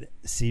Yeah. that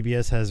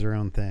CBS has their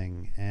own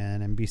thing,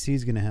 and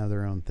NBC's going to have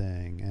their own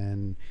thing,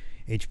 and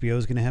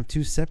HBO's going to have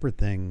two separate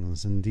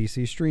things, and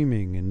DC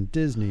streaming, and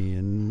Disney,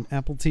 and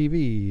Apple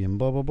TV, and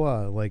blah, blah,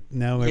 blah. Like,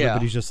 now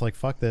everybody's just like,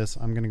 fuck this,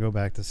 I'm going to go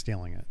back to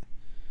stealing it.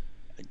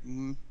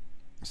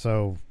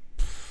 So...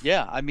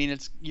 Yeah, I mean,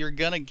 you're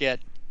going to get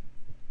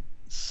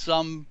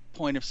some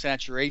point of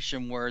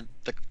saturation where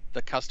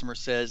the customer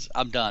says,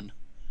 I'm done.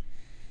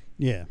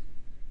 Yeah.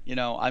 You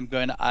know, I'm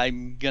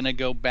gonna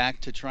go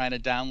back to trying to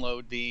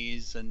download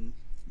these and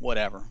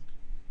whatever.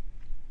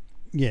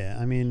 Yeah,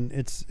 I mean,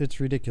 it's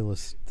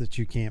ridiculous that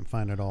you can't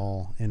find it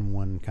all in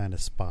one kind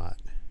of spot.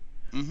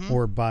 Mm-hmm.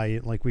 Or buy,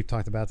 like we've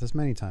talked about this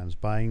many times,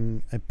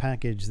 buying a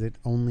package that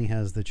only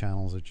has the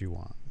channels that you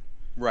want.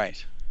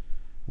 Right.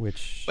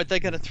 But they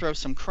got to throw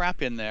some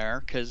crap in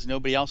there because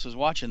nobody else is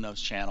watching those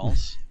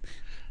channels.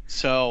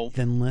 So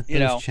then let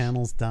those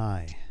channels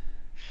die.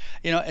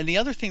 You know, and the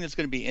other thing that's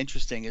going to be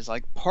interesting is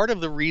like part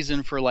of the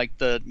reason for like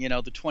the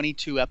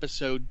 22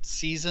 episode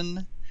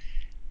season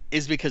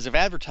is because of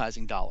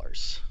advertising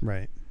dollars.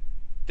 Right.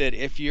 That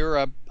if you're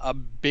a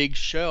big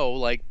show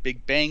like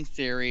Big Bang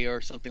Theory or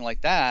something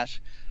like that,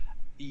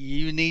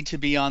 you need to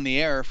be on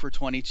the air for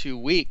 22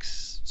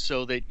 weeks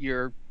so that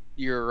your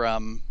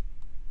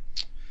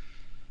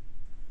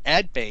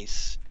ad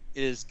base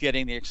is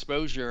getting the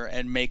exposure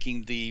and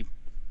making the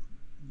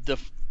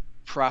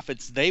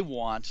profits they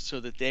want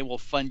so that they will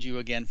fund you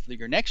again for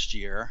your next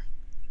year.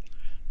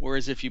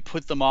 Whereas if you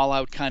put them all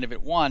out kind of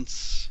at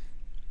once,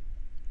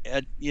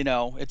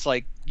 it's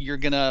like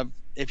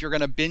if you're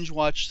gonna binge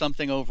watch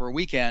something over a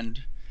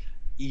weekend,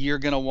 you're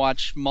gonna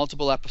watch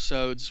multiple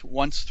episodes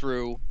once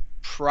through,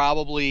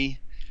 probably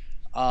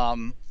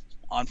on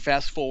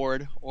fast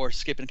forward or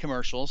skipping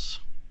commercials.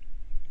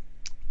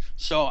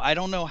 So I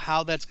don't know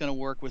how that's going to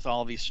work with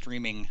all these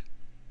streaming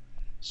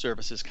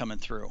services coming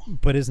through.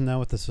 But isn't that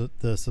what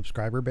the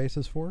subscriber base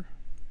is for?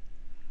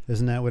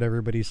 Isn't that what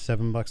everybody's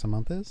 $7 a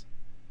month is?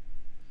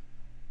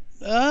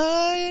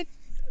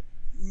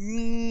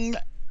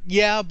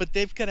 Yeah, but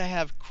they've got to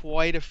have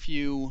quite a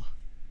few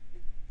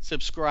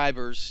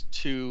subscribers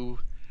to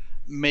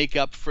make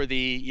up for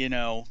the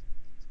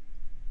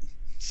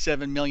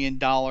 $7 million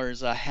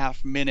a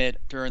half minute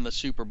during the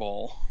Super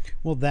Bowl.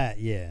 Well,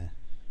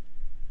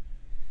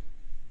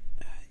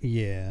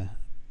 yeah.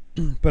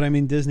 But I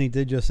mean, Disney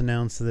did just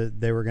announce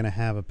that they were going to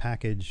have a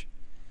package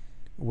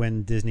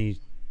when Disney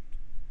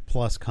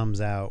Plus comes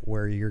out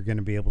where you're going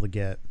to be able to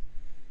get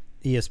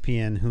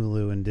ESPN,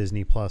 Hulu, and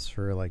Disney Plus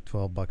for like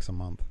 $12 a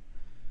month.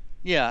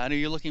 Yeah, and are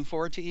you looking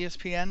forward to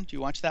ESPN? Do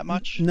you watch that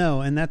much?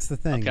 No, and that's the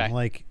thing. Okay.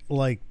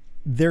 Like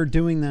they're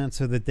doing that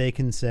so that they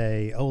can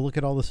say, "Oh, look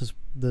at all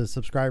the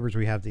subscribers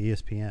we have to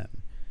ESPN."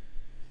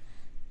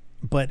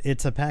 But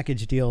it's a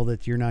package deal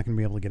that you're not going to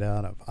be able to get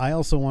out of. I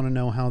also want to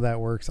know how that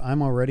works.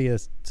 I'm already a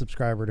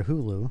subscriber to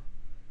Hulu.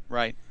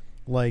 Right.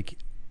 Like,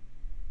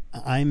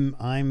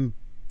 I'm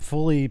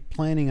fully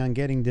planning on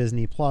getting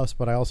Disney Plus,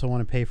 but I also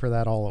want to pay for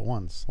that all at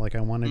once. Like, I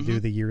want to do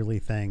the yearly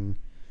thing.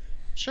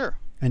 Sure.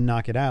 And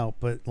knock it out.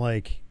 But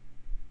like,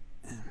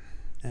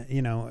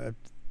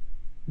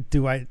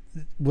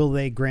 will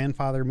they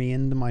grandfather me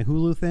into my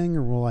Hulu thing,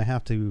 or will I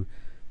have to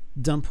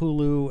dump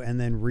Hulu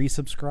and then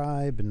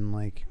resubscribe and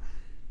like?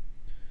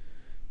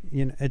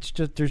 It's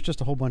just there's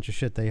just a whole bunch of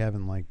shit they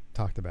haven't like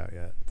talked about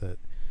yet. That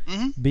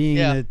being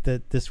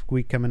that this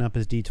week coming up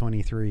is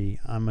D23,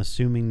 I'm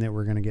assuming that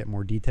we're going to get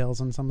more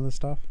details on some of this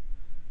stuff.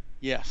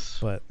 Yes,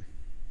 but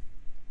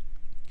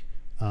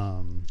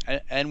and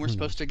we're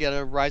supposed to get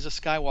a Rise of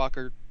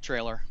Skywalker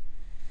trailer.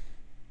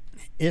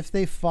 If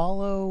they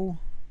follow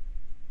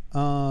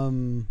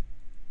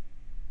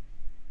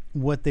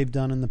what they've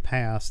done in the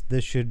past,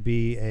 this should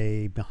be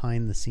a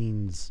behind the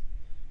scenes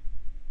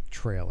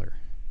trailer.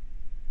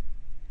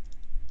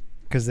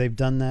 Because they've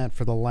done that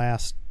for the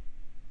last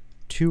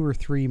 2 or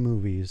 3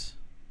 movies.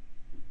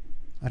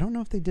 I don't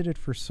know if they did it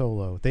for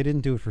Solo. They didn't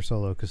do it for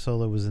Solo because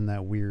Solo was in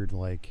that weird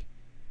like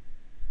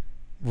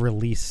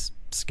release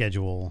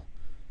schedule.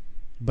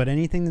 But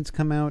anything that's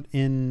come out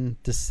in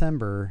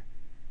December,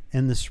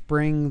 in the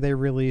spring they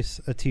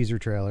release a teaser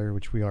trailer,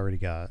 which we already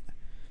got.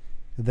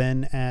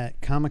 Then at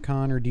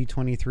Comic-Con or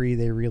D23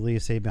 they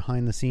release a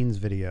behind the scenes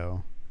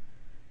video.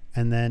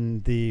 And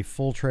then the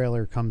full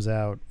trailer comes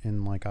out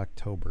in like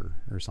October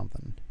or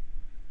something.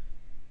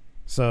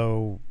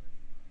 So,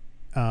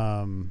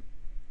 I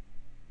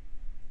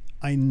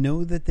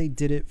know that they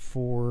did it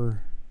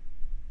for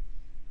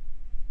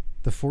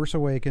The Force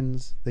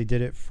Awakens, they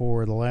did it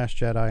for The Last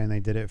Jedi, and they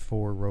did it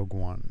for Rogue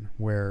One,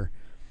 where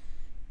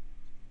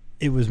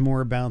it was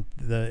more about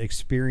the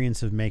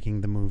experience of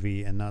making the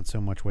movie and not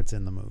so much what's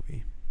in the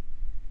movie.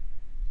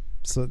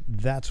 So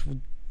that's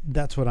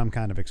what I'm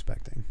kind of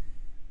expecting.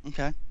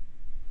 Okay.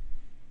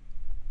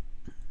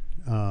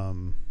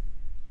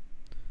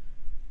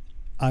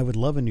 I would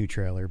love a new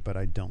trailer, but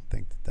I don't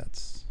think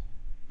that's...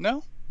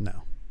 No?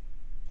 No.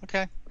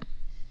 Okay.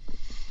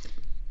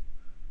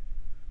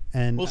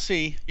 And we'll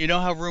see. You know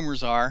how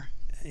rumors are.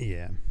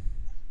 Yeah.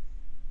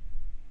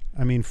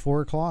 I mean,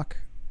 4 o'clock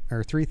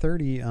or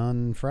 3:30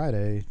 on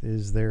Friday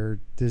is their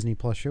Disney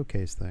Plus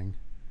showcase thing.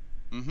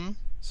 Mm-hmm.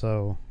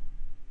 So,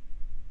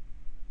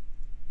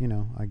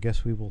 I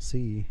guess we will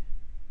see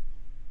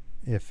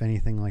if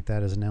anything like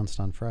that is announced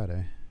on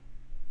Friday.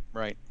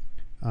 Right.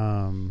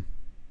 I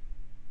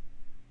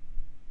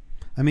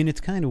mean,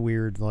 it's kind of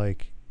weird.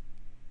 Like,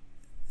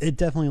 it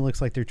definitely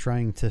looks like they're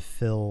trying to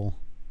fill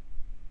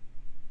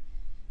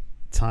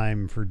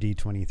time for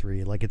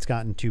D23. Like, it's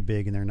gotten too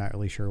big and they're not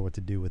really sure what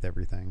to do with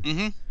everything.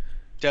 Mm-hmm.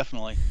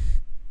 Definitely.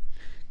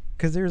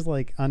 Because there's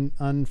like,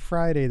 on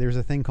Friday, there's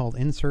a thing called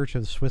In Search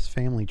of Swiss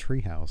Family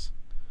Treehouse.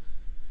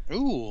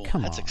 Ooh,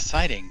 Come that's on.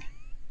 exciting.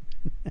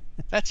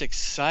 That's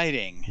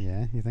exciting.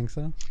 Yeah, you think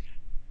so?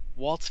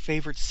 Walt's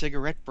favorite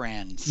cigarette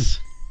brands.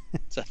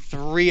 It's a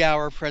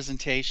 3-hour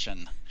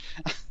presentation.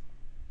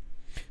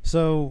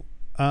 So,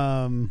 at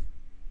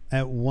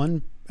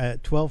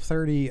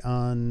 12:30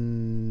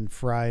 on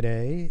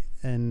Friday,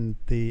 and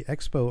the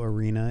Expo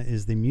Arena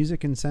is the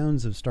music and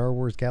sounds of Star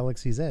Wars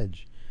Galaxy's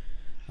Edge.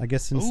 I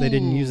guess since they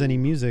didn't use any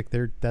music,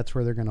 that's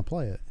where they're going to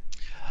play it.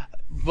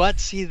 But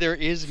see, there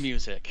is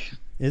music.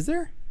 Is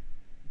there?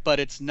 But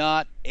it's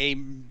not a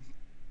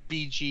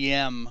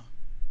BGM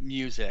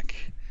music.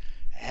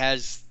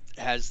 As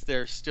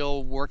they're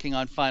still working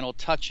on final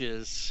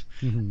touches,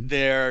 Mm-hmm.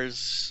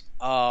 there's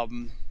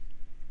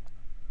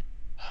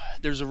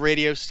a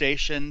radio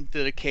station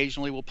that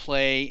occasionally will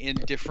play in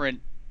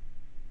different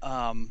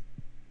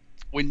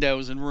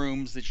windows and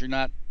rooms that you're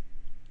not,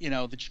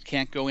 that you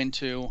can't go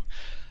into.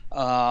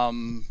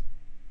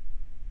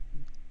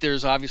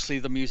 There's obviously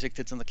the music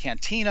that's in the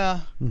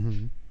cantina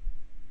Mm-hmm.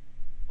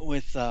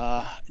 with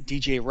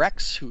DJ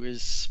Rex, who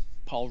is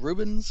Paul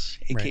Rubens,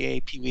 aka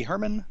Right. Pee Wee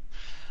Herman.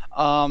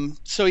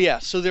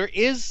 So there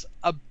is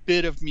a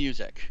bit of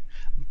music,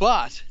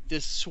 but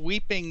this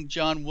sweeping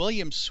John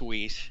Williams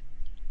suite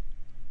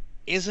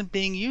isn't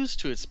being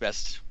used to its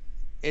best.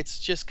 It's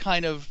just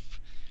kind of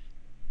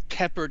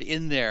peppered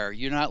in there.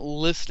 You're not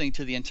listening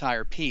to the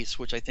entire piece,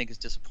 which I think is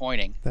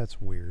disappointing. That's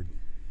weird.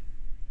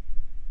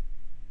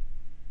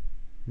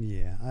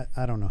 Yeah,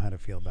 I don't know how to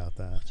feel about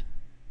that.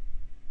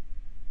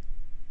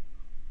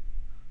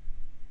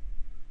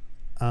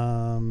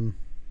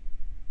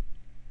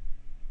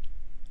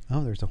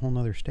 Oh, there's a whole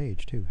nother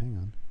stage too. Hang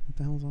on. What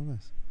the hell is all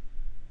this?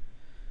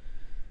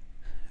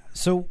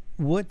 So,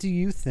 what do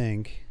you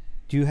think?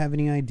 Do you have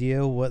any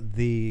idea what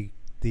the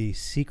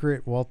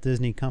secret Walt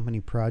Disney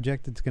Company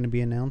project that's going to be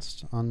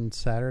announced on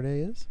Saturday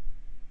is?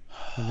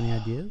 Have any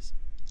ideas?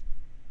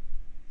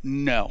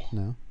 No.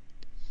 No.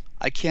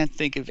 I can't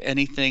think of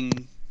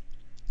anything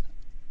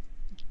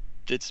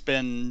that's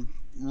been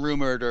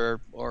rumored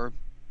or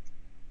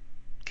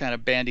kind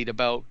of bandied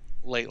about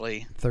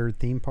lately. Third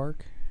theme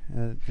park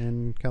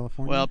in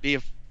California? Well,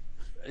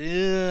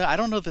 I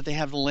don't know that they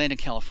have the land in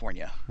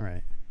California.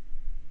 Right.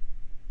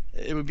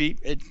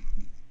 It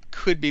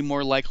could be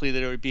more likely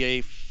that it would be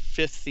a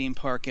fifth theme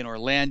park in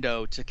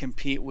Orlando to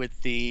compete with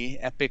the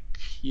Epic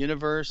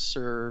Universe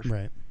or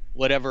Right.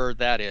 whatever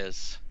that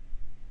is.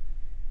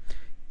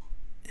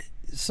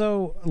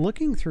 So,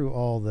 looking through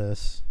all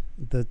this,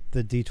 the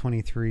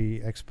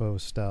D23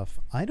 Expo stuff,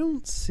 I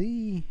don't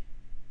see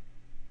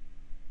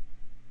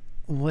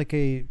like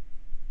a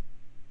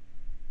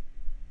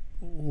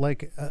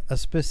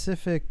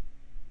specific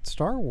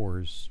Star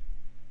Wars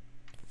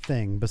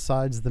thing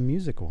besides the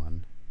music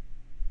one.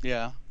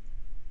 Yeah.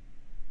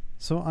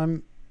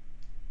 So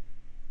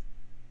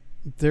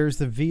there's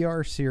the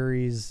VR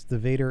series, the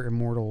Vader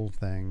Immortal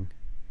thing.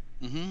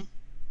 Mm-hmm.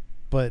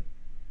 But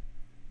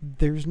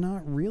there's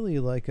not really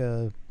like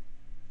a,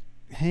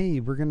 hey,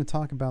 we're going to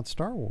talk about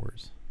Star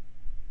Wars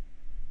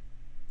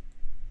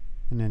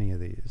in any of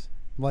these.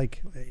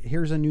 Like,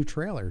 here's a new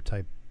trailer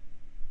type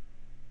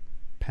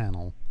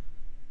panel.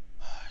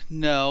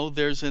 No,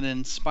 there's an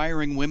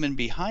inspiring women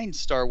behind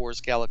Star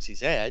Wars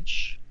Galaxy's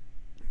Edge.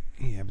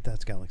 Yeah, but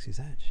that's Galaxy's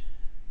Edge.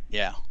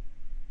 Yeah.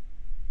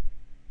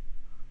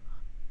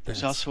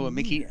 There's also a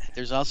Mickey. weird.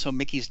 There's also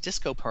Mickey's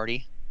Disco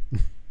Party.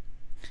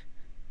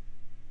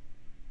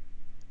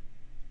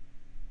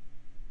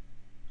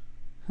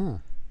 Huh.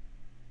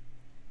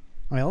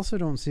 I also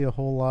don't see a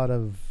whole lot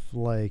of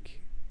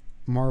like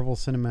Marvel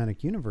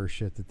Cinematic Universe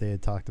shit that they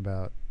had talked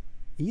about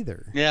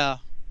either. Yeah.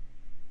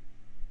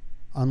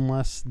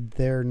 Unless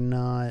they're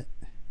not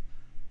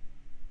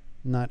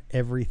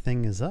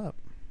everything is up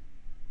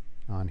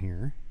on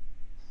here.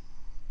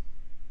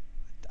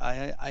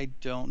 I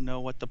don't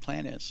know what the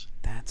plan is.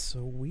 That's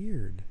so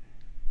weird.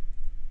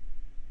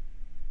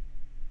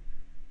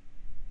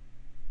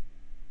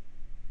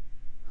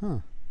 Huh.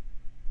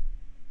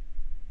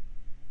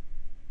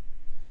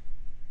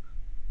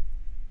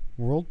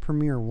 World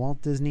premiere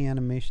Walt Disney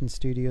Animation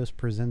Studios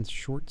presents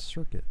Short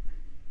Circuit.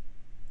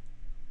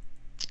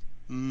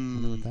 I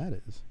wonder what that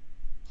is.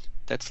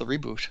 That's the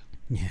reboot.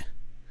 Yeah.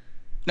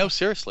 No,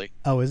 seriously.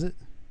 Oh, is it?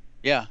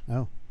 Yeah.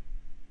 Oh.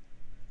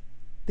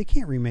 They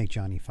can't remake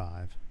Johnny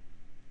Five.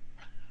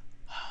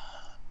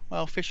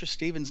 Well, Fisher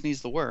Stevens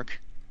needs the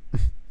work.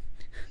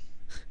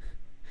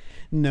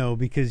 No,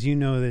 because you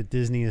know that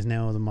Disney is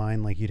now of the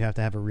mind like you'd have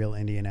to have a real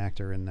Indian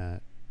actor in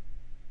that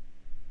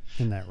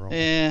role.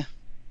 I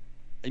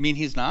mean,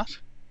 he's not.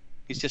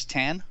 He's just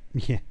tan.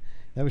 Yeah,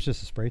 that was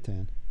just a spray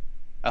tan.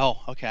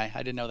 Oh, okay.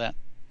 I didn't know that.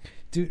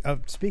 Dude,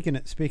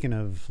 speaking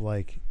of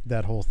like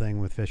that whole thing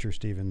with Fisher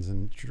Stevens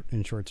and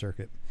in Short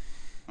Circuit,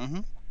 Mm-hmm.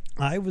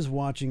 I was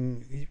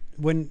watching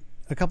when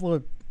a couple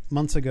of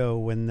months ago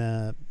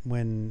when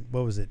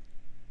what was it?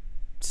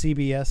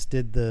 CBS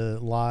did the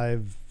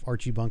live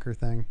Archie Bunker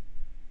thing.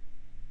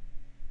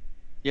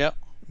 Yep.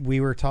 We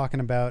were talking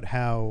about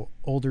how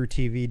older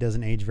TV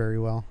doesn't age very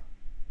well.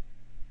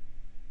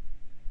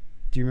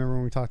 Do you remember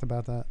when we talked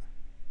about that?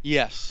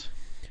 Yes.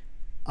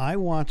 I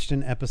watched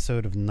an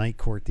episode of Night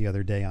Court the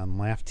other day on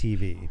Laugh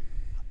TV.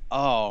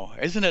 Oh,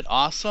 isn't it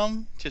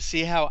awesome to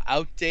see how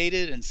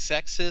outdated and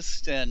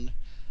sexist and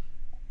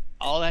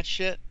all that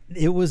shit?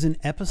 It was an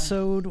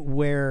episode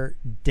where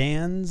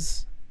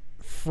Dan's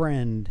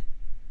friend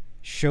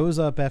shows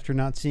up after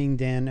not seeing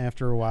Dan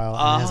after a while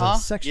and has a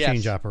sex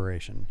change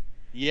operation.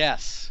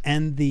 Yes.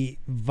 And the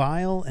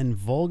vile and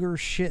vulgar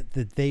shit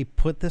that they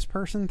put this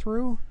person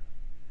through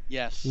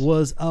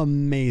was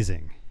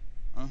amazing.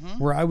 Mm-hmm.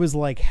 Where I was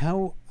like,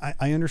 how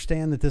I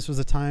understand that this was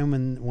a time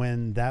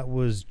when that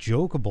was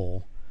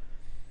jokeable,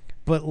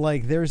 but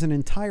like there's an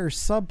entire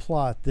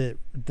subplot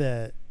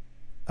that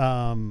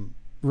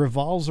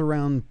revolves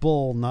around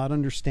Bull not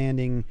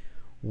understanding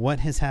what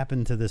has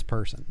happened to this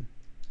person.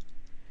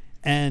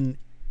 And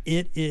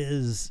it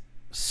is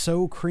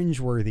so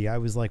cringeworthy. I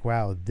was like,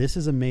 wow, this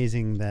is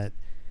amazing that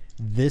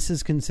this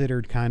is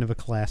considered kind of a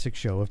classic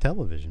show of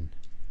television.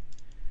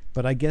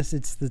 But I guess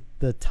it's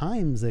the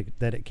times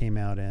that it came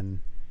out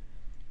in.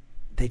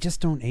 They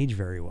just don't age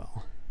very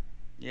well.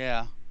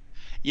 Yeah.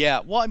 Yeah.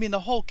 Well, I mean, the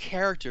whole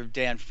character of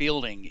Dan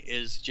Fielding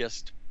is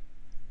just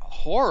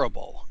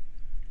horrible.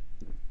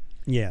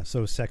 Yeah,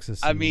 so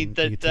sexist. I mean,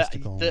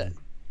 egotistical.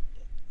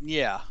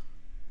 Yeah.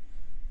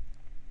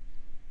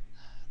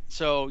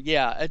 So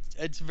yeah,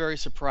 it's very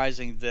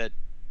surprising that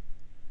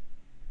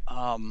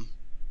I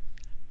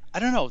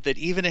don't know that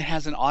even it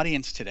has an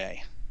audience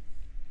today.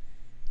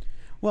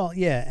 Well,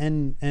 yeah,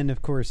 and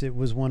of course it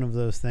was one of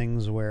those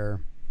things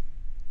where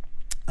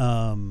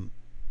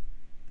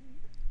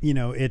you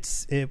know,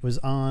 it was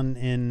on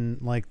in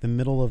like the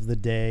middle of the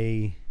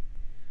day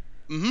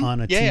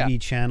on a TV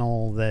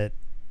channel that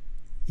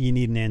you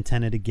need an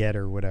antenna to get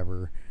or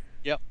whatever.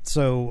 Yep.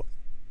 So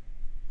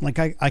like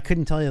I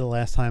couldn't tell you the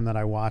last time that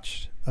I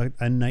watched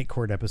a Night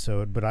Court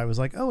episode, but I was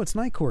like, oh, it's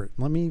Night Court.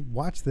 Let me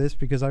watch this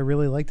because I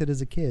really liked it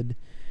as a kid.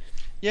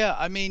 Yeah,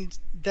 I mean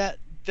that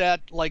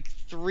like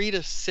 3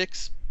 to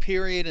 6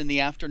 period in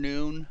the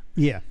afternoon.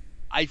 Yeah.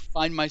 I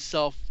find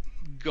myself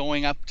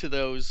going up to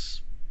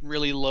those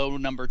really low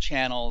number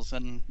channels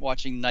and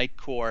watching Night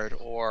Court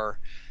or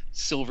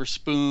Silver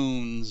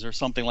Spoons or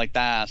something like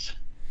that.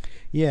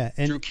 Yeah,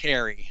 and Drew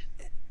Carey.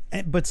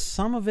 But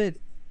some of it,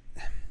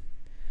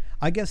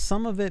 I guess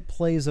some of it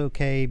plays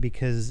okay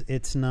because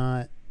it's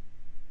not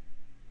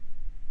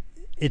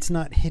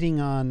hitting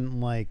on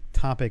like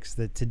topics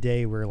that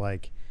today we're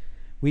like,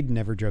 we'd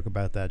never joke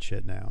about that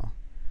shit now.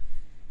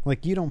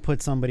 Like, you don't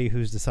put somebody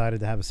who's decided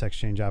to have a sex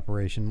change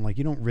operation, like,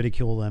 you don't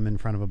ridicule them in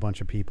front of a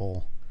bunch of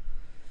people.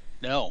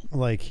 No.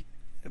 Like,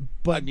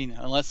 but I mean,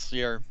 unless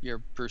you're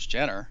Bruce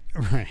Jenner.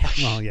 Right.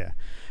 Well, yeah.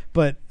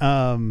 But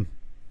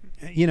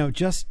you know,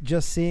 just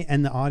seeing,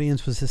 and the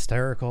audience was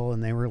hysterical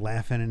and they were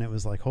laughing and it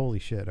was like, holy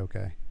shit,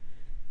 okay.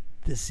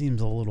 This seems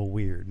a little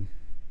weird.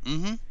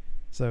 Mm-hmm.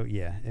 So,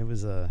 yeah, it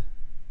was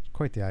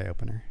quite the eye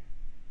opener.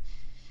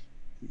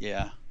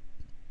 Yeah.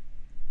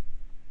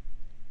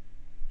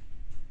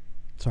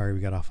 Sorry,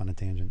 we got off on a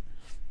tangent.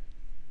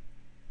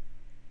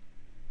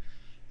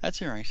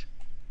 That's all right.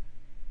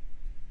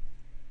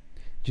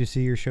 Did you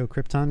see your show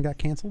Krypton got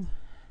canceled?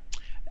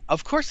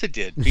 Of course it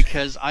did,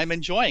 because I'm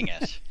enjoying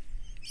it.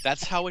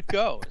 That's how it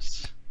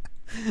goes.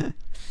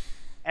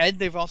 And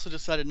they've also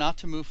decided not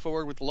to move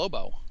forward with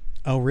Lobo.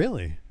 Oh,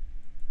 really?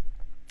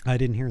 I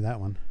didn't hear that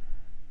one.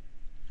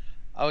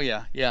 Oh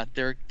yeah, yeah.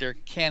 Their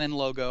canon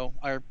logo,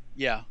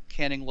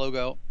 canon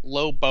logo,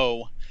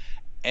 Lobo,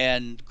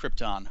 and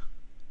Krypton.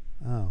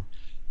 Oh.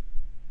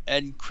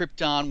 And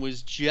Krypton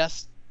was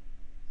just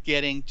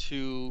getting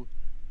to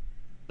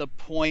the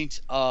point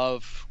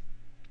of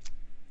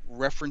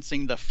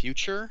referencing the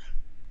future.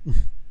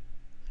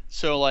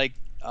 So like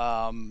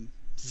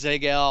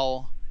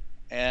Zagel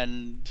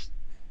and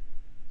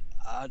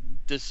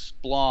this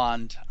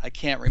blonde, I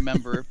can't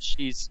remember if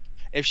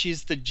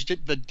she's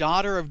the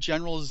daughter of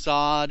General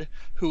Zod,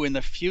 who in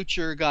the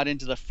future got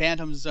into the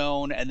Phantom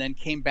Zone and then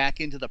came back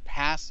into the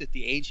past at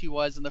the age he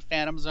was in the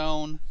Phantom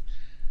Zone.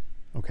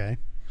 Okay.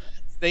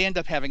 They end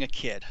up having a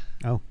kid.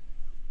 Oh.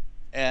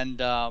 And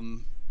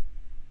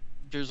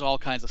there's all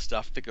kinds of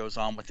stuff that goes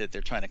on with it.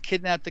 They're trying to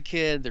kidnap the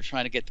kid. They're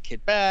trying to get the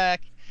kid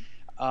back.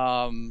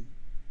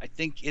 I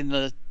think in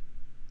the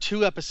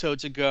 2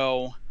 episodes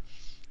ago,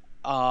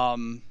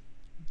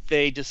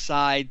 they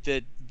decide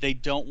that they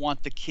don't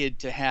want the kid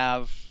to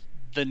have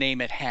the name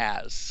it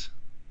has.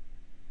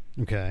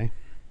 Okay.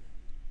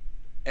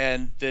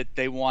 and that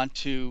they want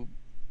to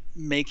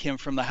make him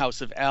from the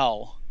House of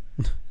El.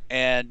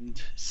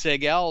 And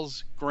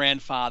Segal's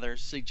grandfather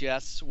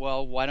suggests,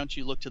 well, why don't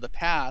you look to the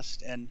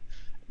past and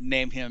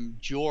name him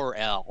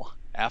Jor-El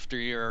after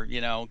your,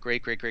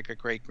 great great great great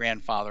great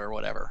grandfather or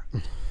whatever.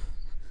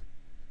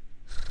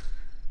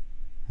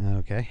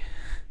 Okay.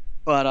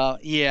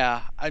 But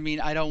yeah, I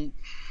mean, I don't.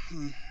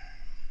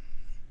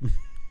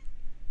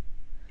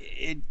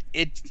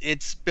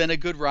 It's been a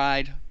good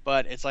ride,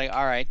 but it's like,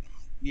 all right,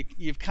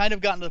 you've kind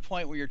of gotten to the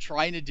point where you're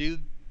trying to do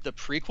the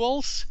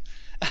prequels,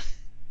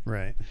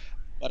 Right.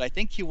 but I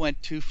think you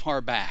went too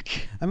far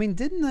back. I mean,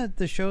 didn't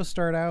the show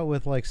start out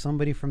with like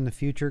somebody from the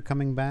future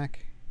coming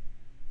back?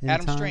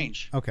 Adam time?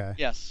 Strange. Okay.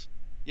 Yes,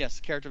 the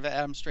character of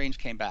Adam Strange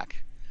came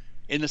back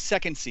in the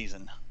second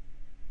season,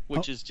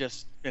 which is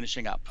just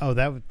finishing up. Oh,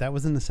 that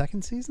was in the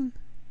second season?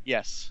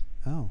 Yes.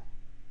 Oh.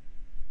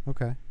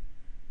 Okay.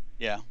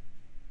 Yeah.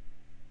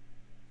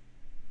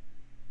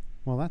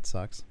 Well, that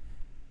sucks.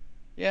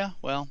 Yeah,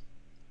 well,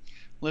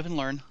 live and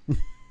learn.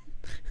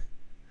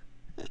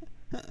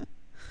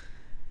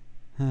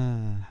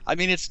 I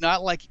mean, it's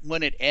not like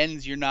when it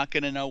ends, you're not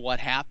going to know what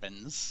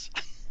happens.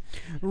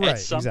 Right,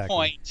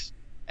 exactly.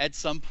 At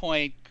some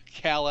point,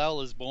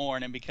 Kal-El is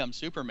born and becomes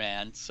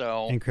Superman.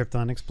 So and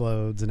Krypton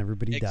explodes and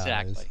everybody dies.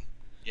 Exactly.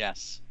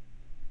 Yes.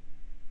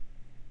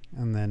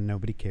 And then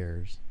nobody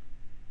cares.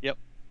 Yep.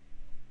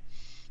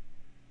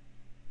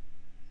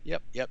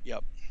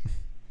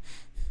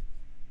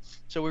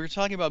 So we were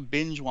talking about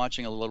binge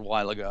watching a little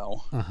while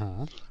ago.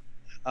 Uh-huh.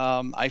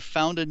 I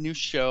found a new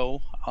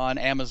show on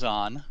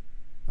Amazon.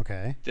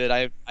 Okay.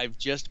 That I've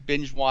just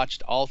binge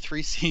watched all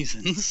 3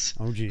 seasons.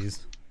 Oh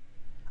geez.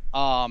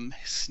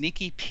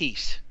 Sneaky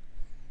Pete.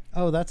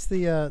 Oh, that's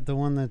the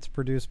one that's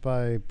produced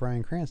by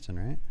Bryan Cranston,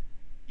 right?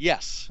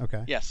 Yes.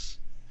 Okay. Yes.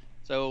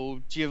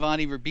 So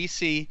Giovanni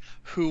Ribisi,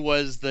 who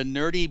was the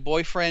nerdy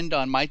boyfriend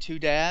on My Two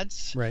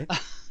Dads, right,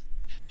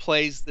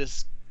 plays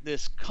this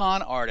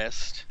con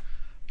artist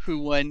who,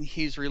 when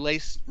he's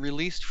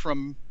released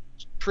from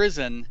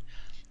prison,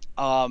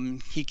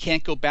 he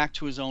can't go back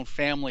to his own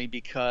family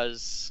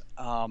because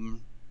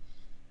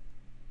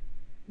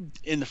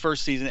in the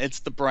first season it's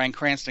the Bryan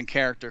Cranston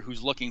character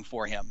who's looking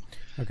for him.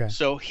 Okay.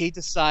 So he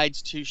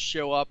decides to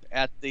show up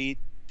at the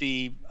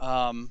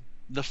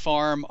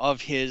farm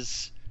of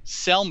his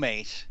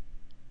cellmate's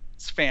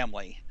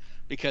family,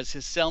 because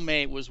his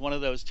cellmate was one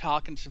of those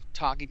talky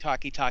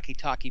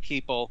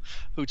people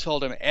who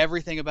told him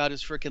everything about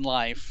his freaking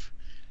life,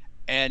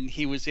 and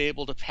he was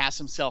able to pass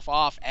himself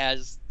off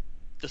as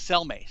the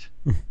cellmate,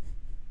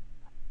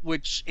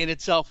 which in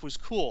itself was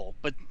cool.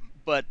 But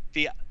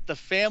the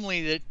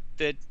family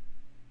that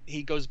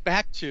he goes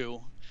back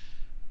to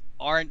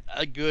aren't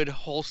a good,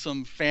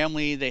 wholesome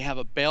family. They have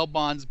a bail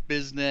bonds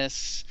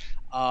business.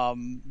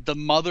 The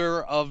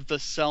mother of the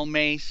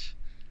cellmate,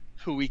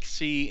 who we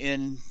see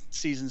in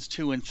seasons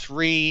 2 and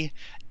 3,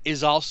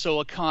 is also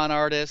a con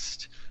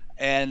artist,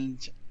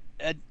 and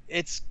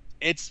it's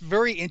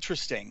very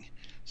interesting.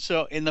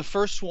 So in the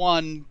first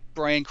one,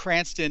 Bryan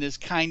Cranston is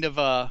kind of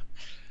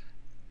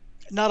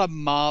not a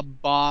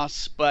mob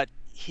boss, but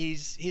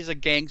he's a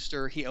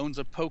gangster. He owns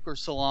a poker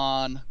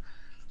salon,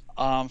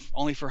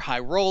 only for high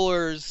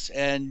rollers,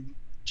 and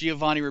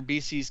Giovanni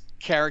Ribisi's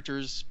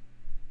character's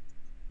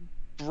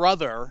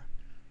brother,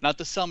 not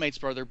the cellmate's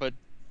brother, but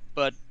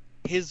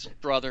his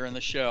brother in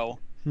the show,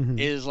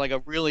 is like a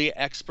really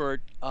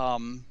expert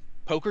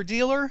poker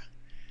dealer.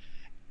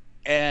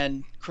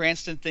 And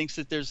Cranston thinks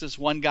that there's this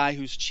one guy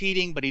who's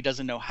cheating, but he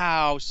doesn't know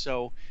how,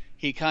 so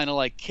he kind of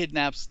like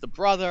kidnaps the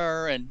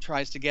brother and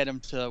tries to get him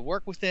to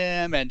work with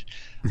him. And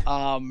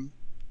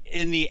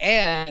in the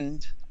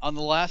end, on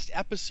the last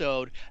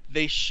episode,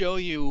 they show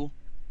you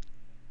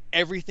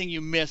everything you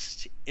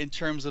missed in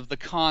terms of the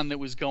con that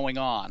was going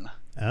on.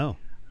 Oh.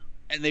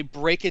 And they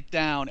break it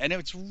down, and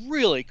it's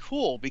really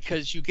cool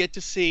because you get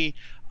to see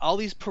all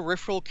these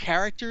peripheral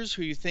characters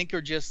who you think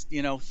are just,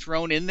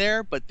 thrown in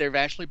there, but they've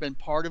actually been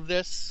part of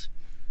this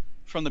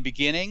from the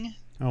beginning.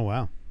 Oh,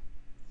 wow.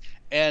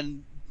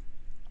 And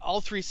all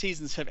 3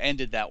 seasons have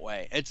ended that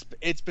way.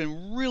 It's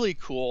been really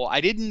cool. I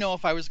didn't know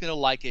if I was going to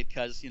like it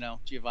because,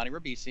 Giovanni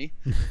Ribisi.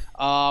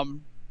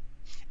 And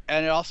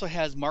it also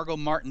has Margot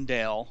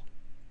Martindale,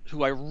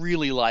 who I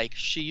really like.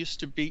 She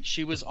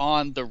was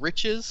on The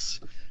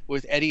Riches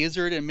with Eddie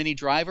Izzard and Minnie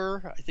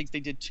Driver. I think they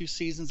did 2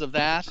 seasons of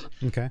that.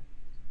 Okay.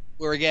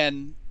 Where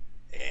again,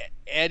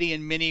 Eddie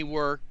and Minnie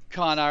were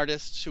con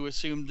artists who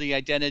assumed the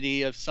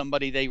identity of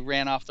somebody they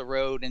ran off the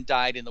road and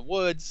died in the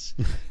woods.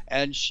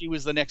 And she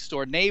was the next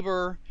door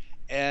neighbor.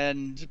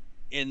 And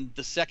in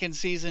the second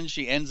season,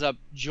 she ends up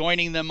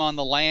joining them on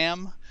The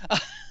Lam.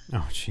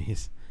 Oh,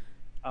 jeez.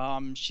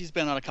 She's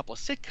been on a couple of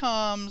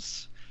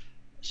sitcoms.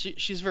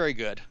 She's very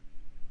good.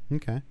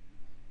 Okay.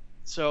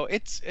 So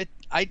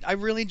I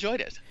really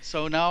enjoyed it.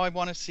 So now I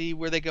want to see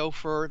where they go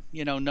for,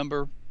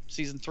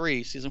 season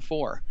 3, season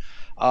 4.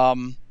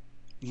 One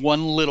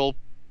little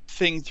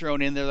thing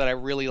thrown in there that I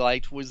really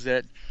liked was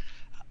that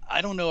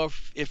I don't know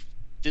if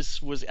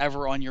this was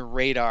ever on your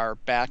radar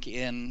back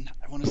in,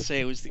 I want to say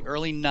it was the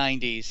early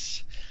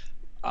 90s.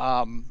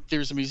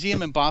 There's a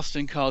museum in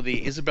Boston called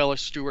the Isabella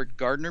Stewart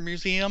Gardner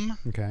Museum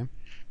Okay.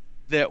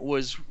 that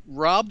was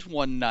robbed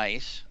one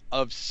night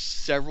of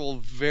several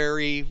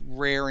very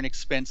rare and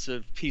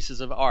expensive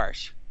pieces of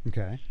art.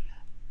 Okay.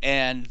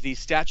 And the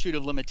statute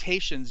of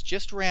limitations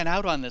just ran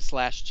out on this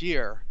last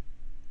year,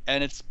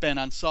 and it's been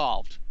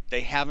unsolved.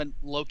 They haven't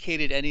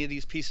located any of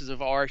these pieces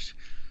of art,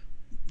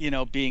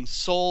 being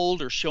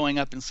sold or showing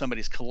up in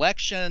somebody's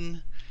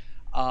collection.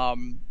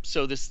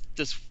 So this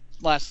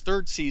last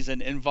third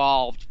season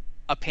involved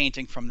a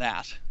painting from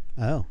that.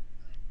 Oh.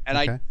 And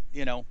okay.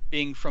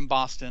 Being from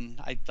Boston,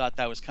 I thought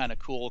that was kind of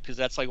cool because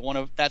that's like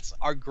that's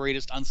our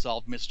greatest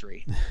unsolved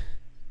mystery.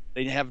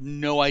 They have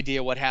no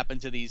idea what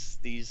happened to these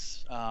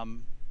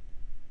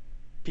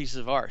pieces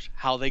of art,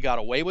 how they got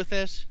away with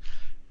it.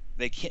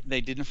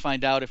 They didn't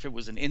find out if it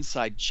was an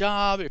inside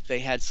job, if they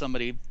had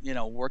somebody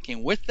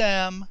working with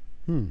them.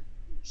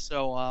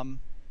 So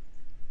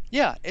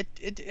yeah,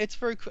 it's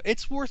very cool.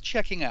 It's worth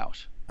checking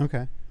out.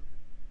 Okay.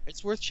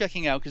 It's worth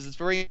checking out because it's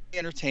very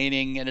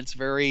entertaining and it's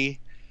very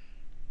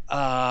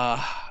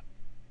I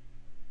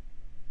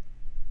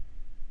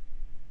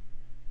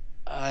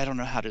don't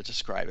know how to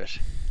describe it.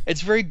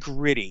 It's very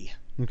gritty.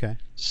 Okay.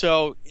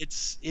 So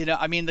it's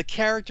the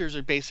characters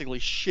are basically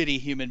shitty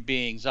human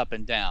beings up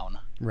and down.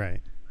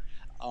 Right.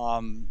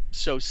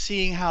 So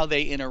seeing how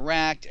they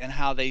interact and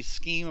how they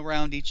scheme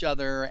around each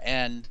other,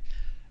 and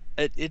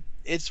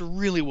it's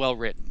really well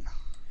written.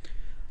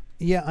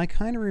 Yeah, I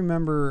kind of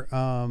remember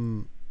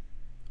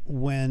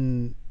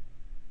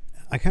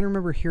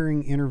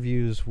hearing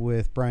interviews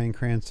with Bryan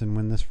Cranston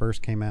when this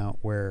first came out,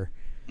 where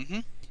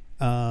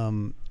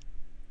Amazon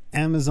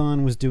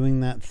was doing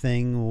that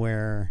thing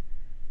where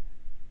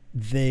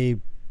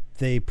they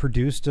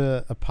produced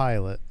a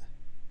pilot,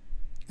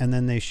 and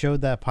then they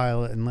showed that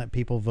pilot and let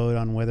people vote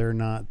on whether or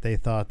not they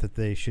thought that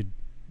they should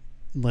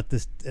let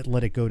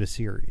it go to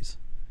series.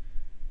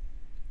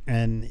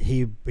 And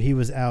he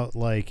was out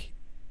like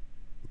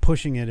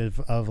pushing it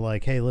of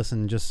like, hey,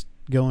 listen, just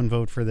go and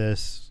vote for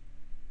this.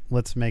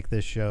 Let's make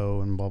this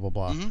show and blah blah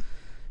blah.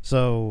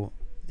 So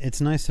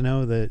it's nice to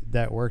know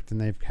that worked, and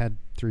they've had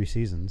 3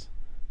 seasons.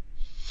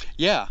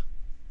 Yeah.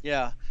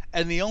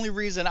 And the only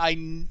reason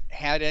I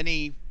had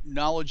any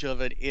knowledge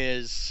of it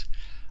is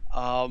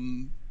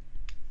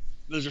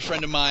there's a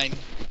friend of mine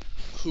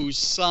whose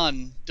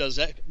son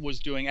was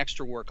doing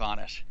extra work on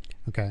it.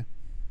 Okay.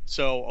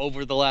 So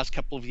over the last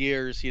couple of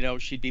years,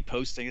 she'd be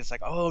posting. It's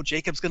like, oh,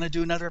 Jacob's going to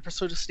do another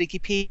episode of Sneaky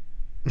Pete.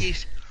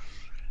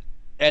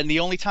 And the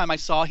only time I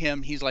saw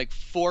him, he's like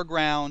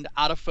foreground,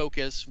 out of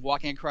focus,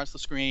 walking across the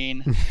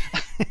screen.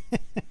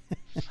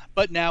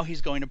 But now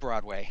he's going to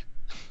Broadway.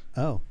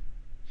 Oh.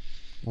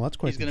 Well, that's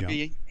quite the jump.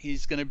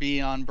 He's going to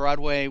be on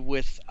Broadway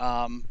with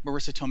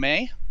Marissa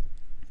Tomei.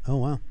 Oh,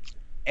 wow.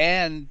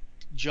 And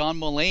John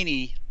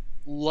Mulaney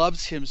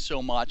loves him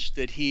so much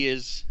that he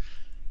is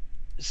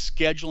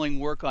scheduling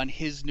work on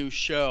his new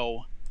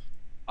show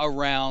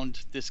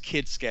around this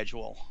kid's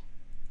schedule.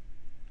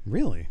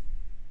 Really?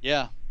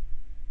 Yeah.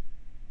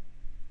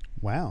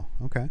 Wow.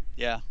 Okay.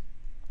 Yeah.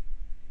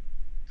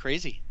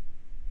 Crazy.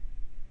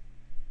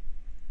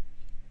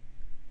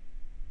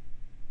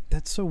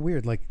 That's so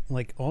weird. Like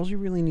all you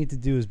really need to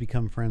do is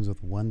become friends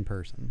with one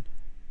person.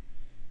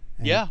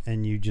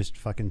 And you just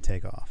fucking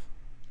take off.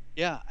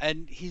 Yeah,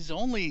 and he's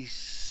only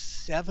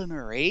 7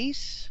 or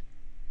 8.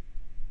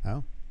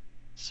 Oh.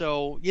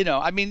 So,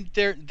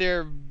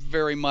 they're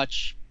very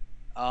much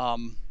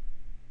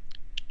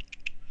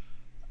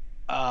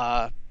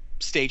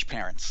stage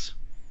parents.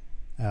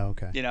 Oh,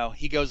 okay.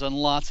 He goes on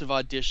lots of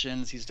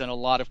auditions. He's done a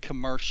lot of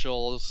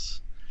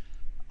commercials.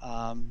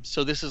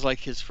 So this is like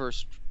his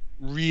first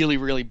really,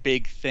 really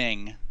big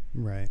thing.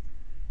 Right.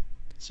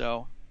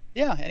 So,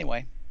 yeah,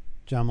 anyway.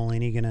 John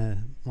Mulaney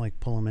gonna like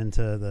pull him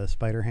into the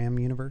Spider-Ham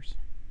universe?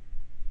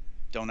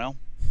 Don't know.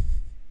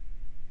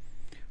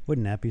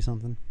 Wouldn't that be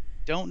something?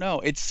 Don't know.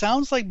 It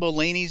sounds like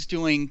Mulaney's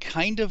doing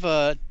kind of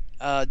a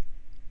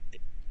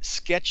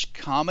sketch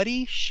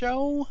comedy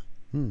show.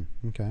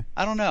 Okay.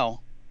 I don't know.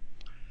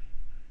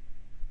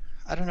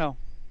 I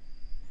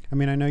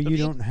mean, I know you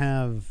don't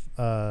have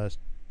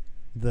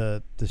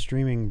the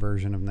streaming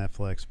version of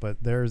Netflix, but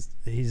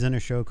he's in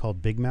a show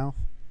called Big Mouth.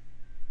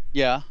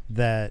 Yeah.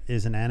 That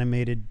is an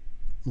animated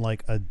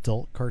like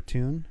adult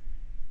cartoon.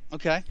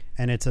 Okay.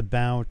 And it's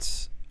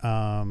about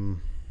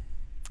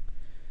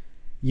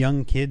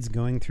young kids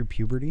going through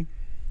puberty.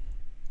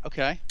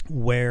 Okay.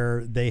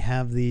 Where they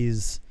have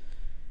these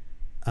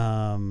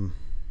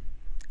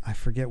I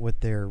forget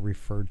what they're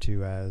referred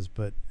to as,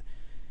 but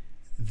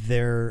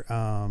they're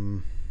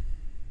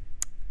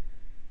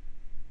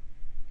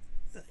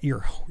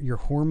your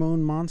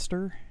hormone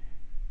monster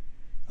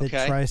that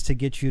tries to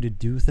get you to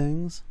do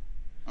things.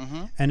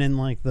 And in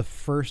like the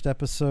first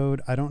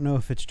episode, I don't know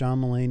if it's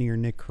John Mulaney or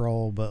Nick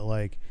Kroll, but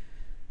like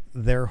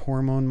their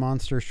hormone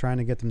monster's trying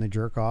to get them to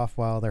jerk off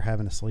while they're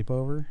having a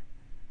sleepover.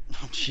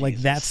 Oh, like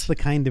that's the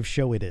kind of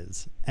show it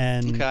is.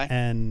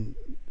 And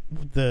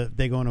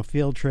they go on a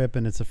field trip,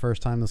 and it's the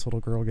first time this little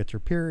girl gets her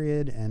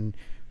period, and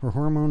her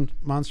hormone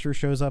monster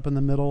shows up in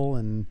the middle,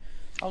 and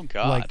oh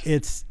god, like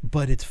it's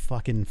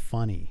fucking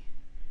funny.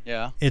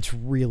 Yeah, it's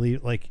really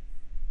like,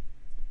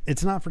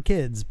 it's not for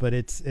kids, but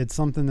it's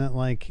something that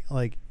like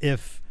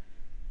if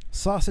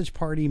Sausage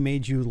Party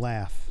made you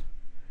laugh,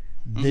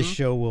 this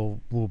show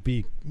will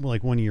be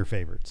like one of your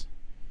favorites.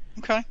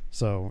 Okay.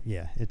 So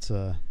yeah, it's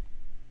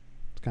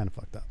kind of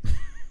fucked up.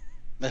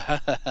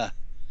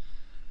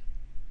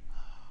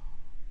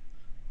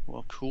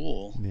 Well,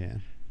 cool. Yeah.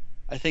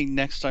 I think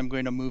next I'm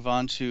going to move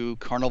on to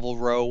Carnival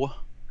Row,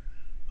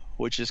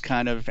 which is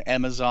kind of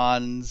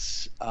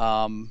Amazon's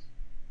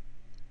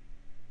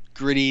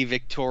gritty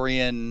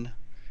Victorian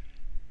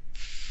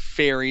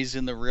fairies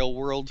in the real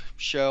world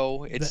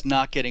show. It's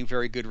not getting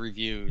very good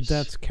reviews.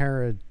 That's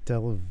Cara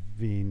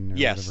Delevingne.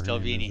 Yes,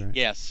 Delevingne. Right?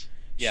 Yes.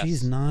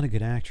 She's not a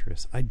good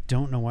actress. I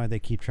don't know why they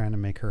keep trying to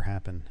make her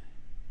happen.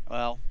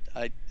 Well,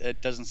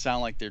 it doesn't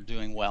sound like they're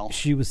doing well.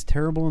 She was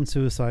terrible in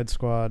Suicide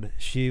Squad.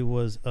 She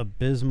was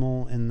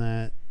abysmal in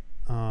that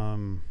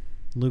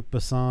Luc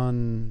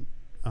Besson.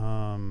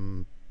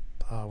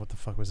 What the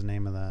fuck was the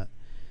name of that?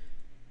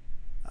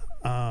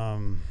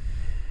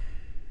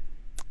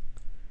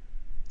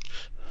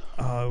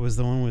 It was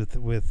the one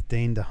with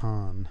Dane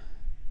DeHaan.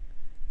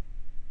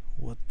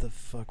 What the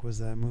fuck was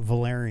that movie?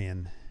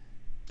 Valerian.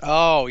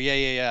 Oh,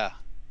 yeah.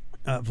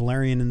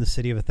 Valerian in the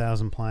City of a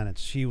Thousand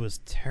Planets. She was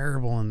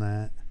terrible in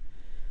that.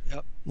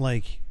 Yep.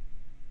 Like,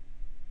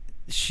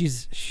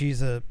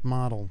 she's a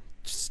model.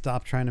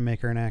 Stop trying to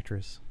make her an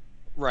actress.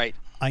 Right.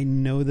 I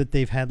know that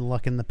they've had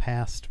luck in the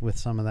past with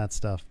some of that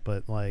stuff,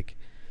 but like,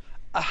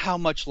 how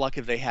much luck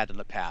have they had in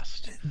the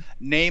past?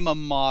 Name a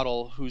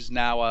model who's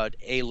now a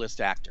A-list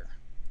actor.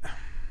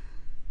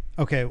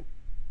 Okay,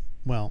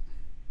 well,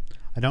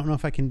 I don't know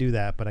if I can do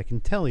that, but I can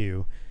tell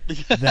you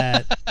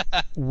that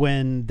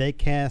when they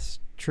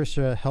cast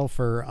Tricia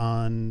Helfer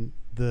on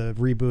the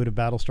reboot of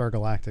Battlestar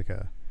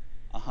Galactica,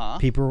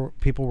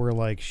 people were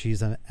like,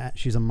 she's a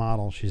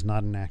model, she's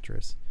not an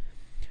actress.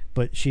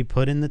 But she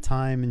put in the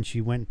time and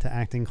she went to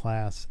acting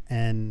class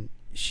and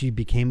she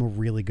became a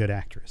really good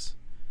actress.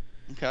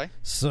 Okay.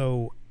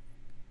 So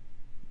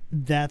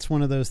that's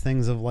one of those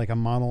things of like a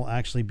model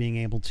actually being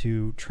able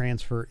to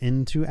transfer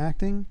into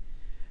acting,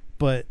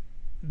 but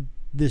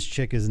this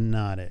chick is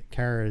not it.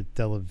 Cara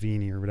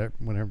Delevingne or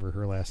whatever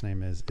her last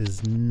name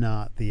is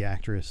not the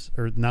actress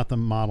or not the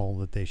model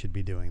that they should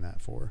be doing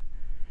that for.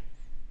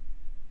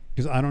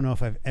 Because I don't know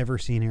if I've ever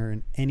seen her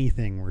in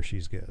anything where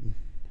she's good.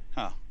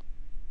 Huh.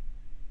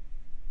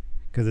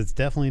 Because it's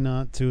definitely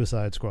not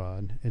Suicide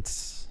Squad.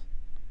 It's,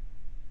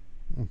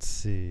 let's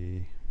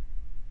see,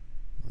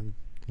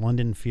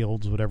 London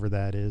Fields, whatever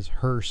that is.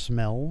 Her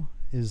Smell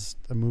is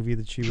a movie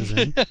that she was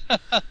in.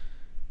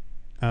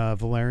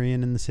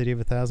 Valerian in the City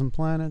of a Thousand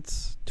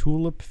Planets,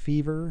 Tulip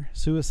Fever,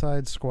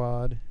 Suicide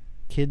Squad,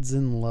 Kids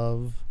in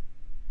Love,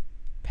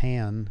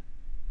 Pan,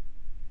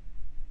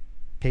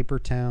 Paper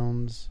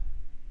Towns,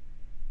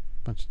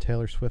 bunch of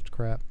Taylor Swift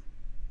crap.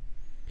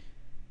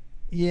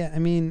 Yeah, I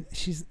mean,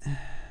 she's...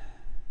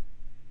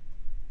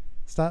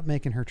 Stop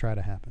making her try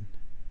to happen.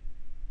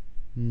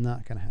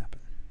 Not gonna happen.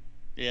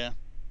 Yeah.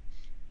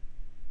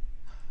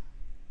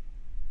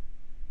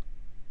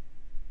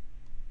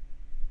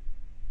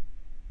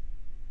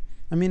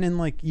 I mean, and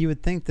like you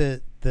would think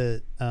that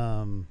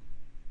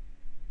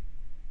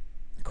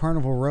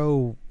Carnival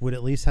Row would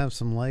at least have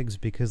some legs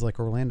because like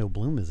Orlando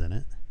Bloom is in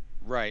it.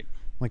 Right.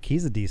 Like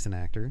he's a decent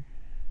actor.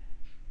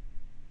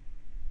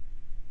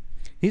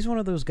 He's one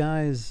of those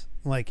guys,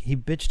 like he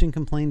bitched and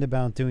complained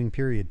about doing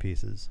period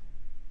pieces.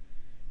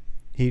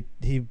 He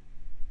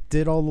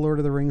did all the Lord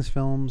of the Rings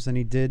films and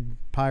he did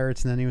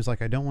Pirates, and then he was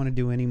like, I don't want to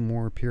do any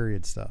more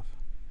period stuff.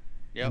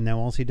 Yep. And now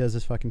all he does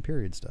is fucking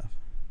period stuff.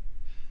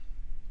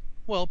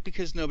 Well,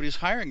 because nobody's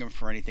hiring him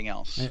for anything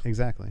else.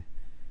 Exactly.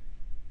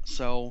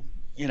 So,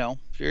 here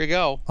you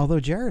go.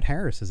 Although Jared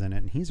Harris is in it,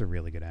 and he's a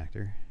really good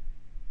actor.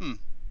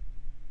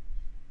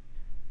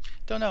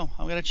 Don't know.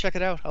 I'm going to check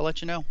it out. I'll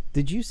let you know.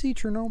 Did you see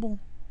Chernobyl?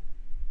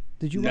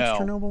 Did you watch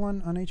Chernobyl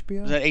on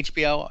HBO? Was that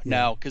HBO? Yeah.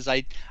 No, because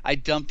I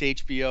dumped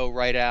HBO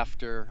right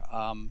after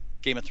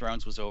Game of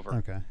Thrones was over.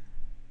 Okay.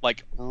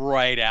 Like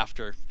right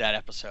after that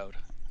episode.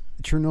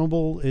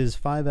 Chernobyl is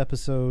 5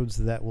 episodes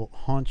that will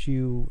haunt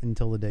you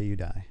until the day you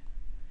die.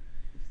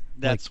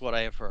 That's what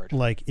I have heard.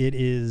 Like, it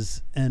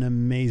is an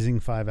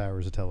amazing 5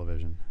 hours of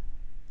television.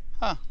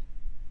 Huh.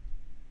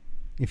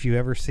 If you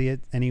ever see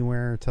it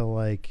anywhere to,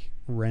 like,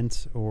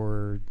 rent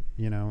or,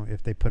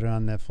 if they put it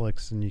on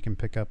Netflix and you can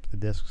pick up the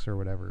discs or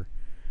whatever,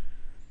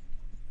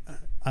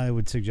 I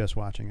would suggest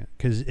watching it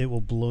because it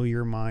will blow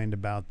your mind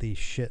about the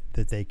shit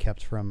that they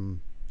kept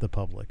from the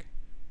public.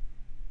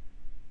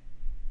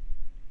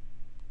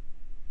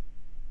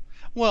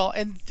 Well,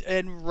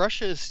 and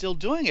Russia is still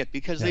doing it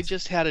because they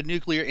just had a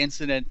nuclear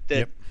incident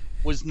that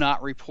was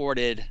not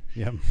reported.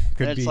 Yep.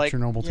 Could be like,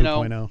 Chernobyl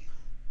 2.0.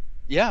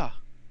 Yeah.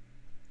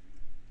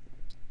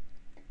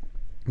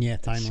 Yeah,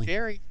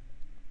 timely.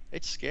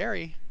 It's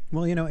scary.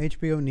 Well,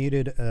 HBO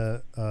needed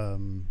a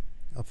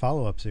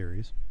follow-up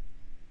series.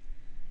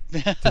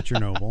 to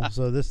Chernobyl.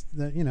 So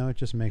it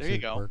just makes There you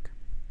it go. work.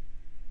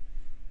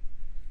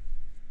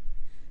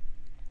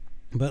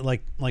 But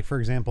like for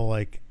example,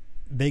 like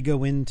they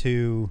go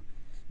into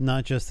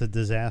not just the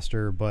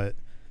disaster, but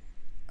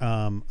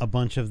a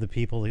bunch of the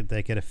people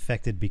that get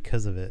affected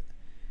because of it,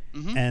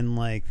 and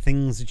like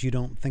things that you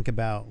don't think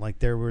about. Like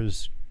there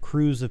was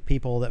crews of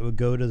people that would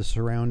go to the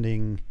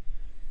surrounding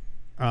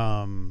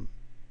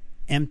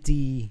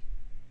empty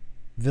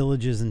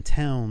villages and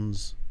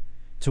towns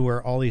to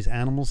where all these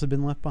animals had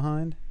been left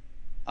behind,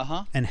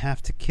 and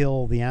have to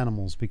kill the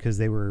animals because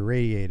they were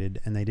irradiated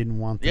and they didn't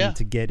want them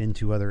to get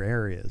into other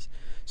areas.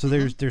 So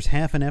there's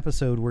half an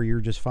episode where you're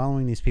just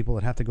following these people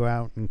that have to go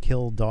out and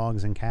kill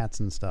dogs and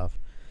cats and stuff,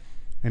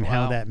 and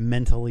how that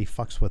mentally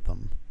fucks with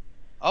them.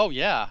 Oh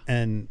yeah.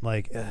 And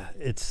like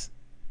it's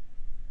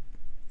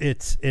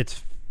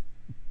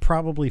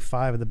probably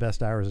 5 of the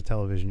best hours of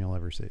television you'll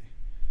ever see.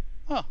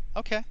 Oh,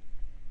 okay.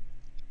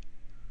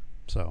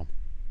 So,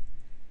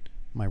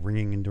 my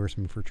ringing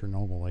endorsement for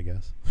Chernobyl, I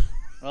guess.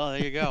 Well,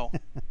 there you go.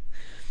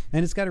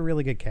 And it's got a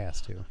really good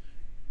cast too.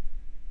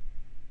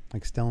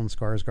 Like Stellan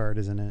Skarsgård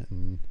is in it,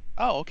 and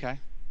Oh, okay.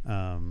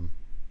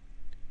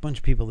 bunch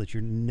of people that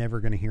you're never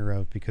going to hear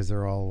of because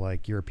they're all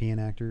like European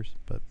actors,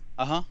 but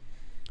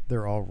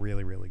they're all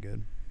really, really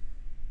good.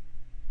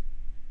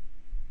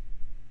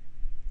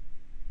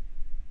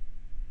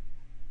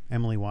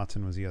 Emily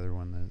Watson was the other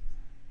one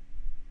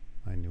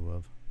that I knew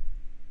of.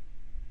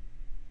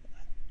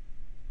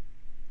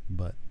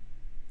 But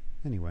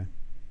anyway.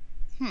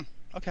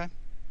 Okay.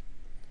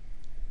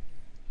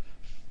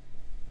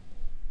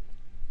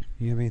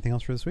 You have anything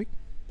else for this week?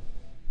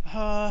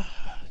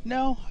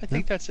 No, I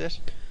think that's it.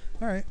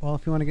 All right. Well,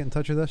 if you want to get in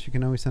touch with us, you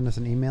can always send us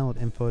an email at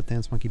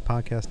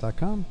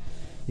info@dancemonkeypodcast.com.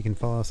 You can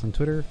follow us on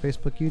Twitter,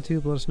 Facebook,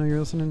 YouTube. Let us know you're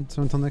listening.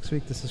 So until next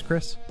week, this is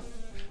Chris.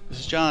 This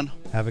is John.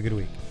 Have a good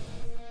week.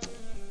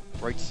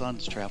 Bright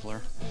suns,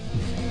 traveler.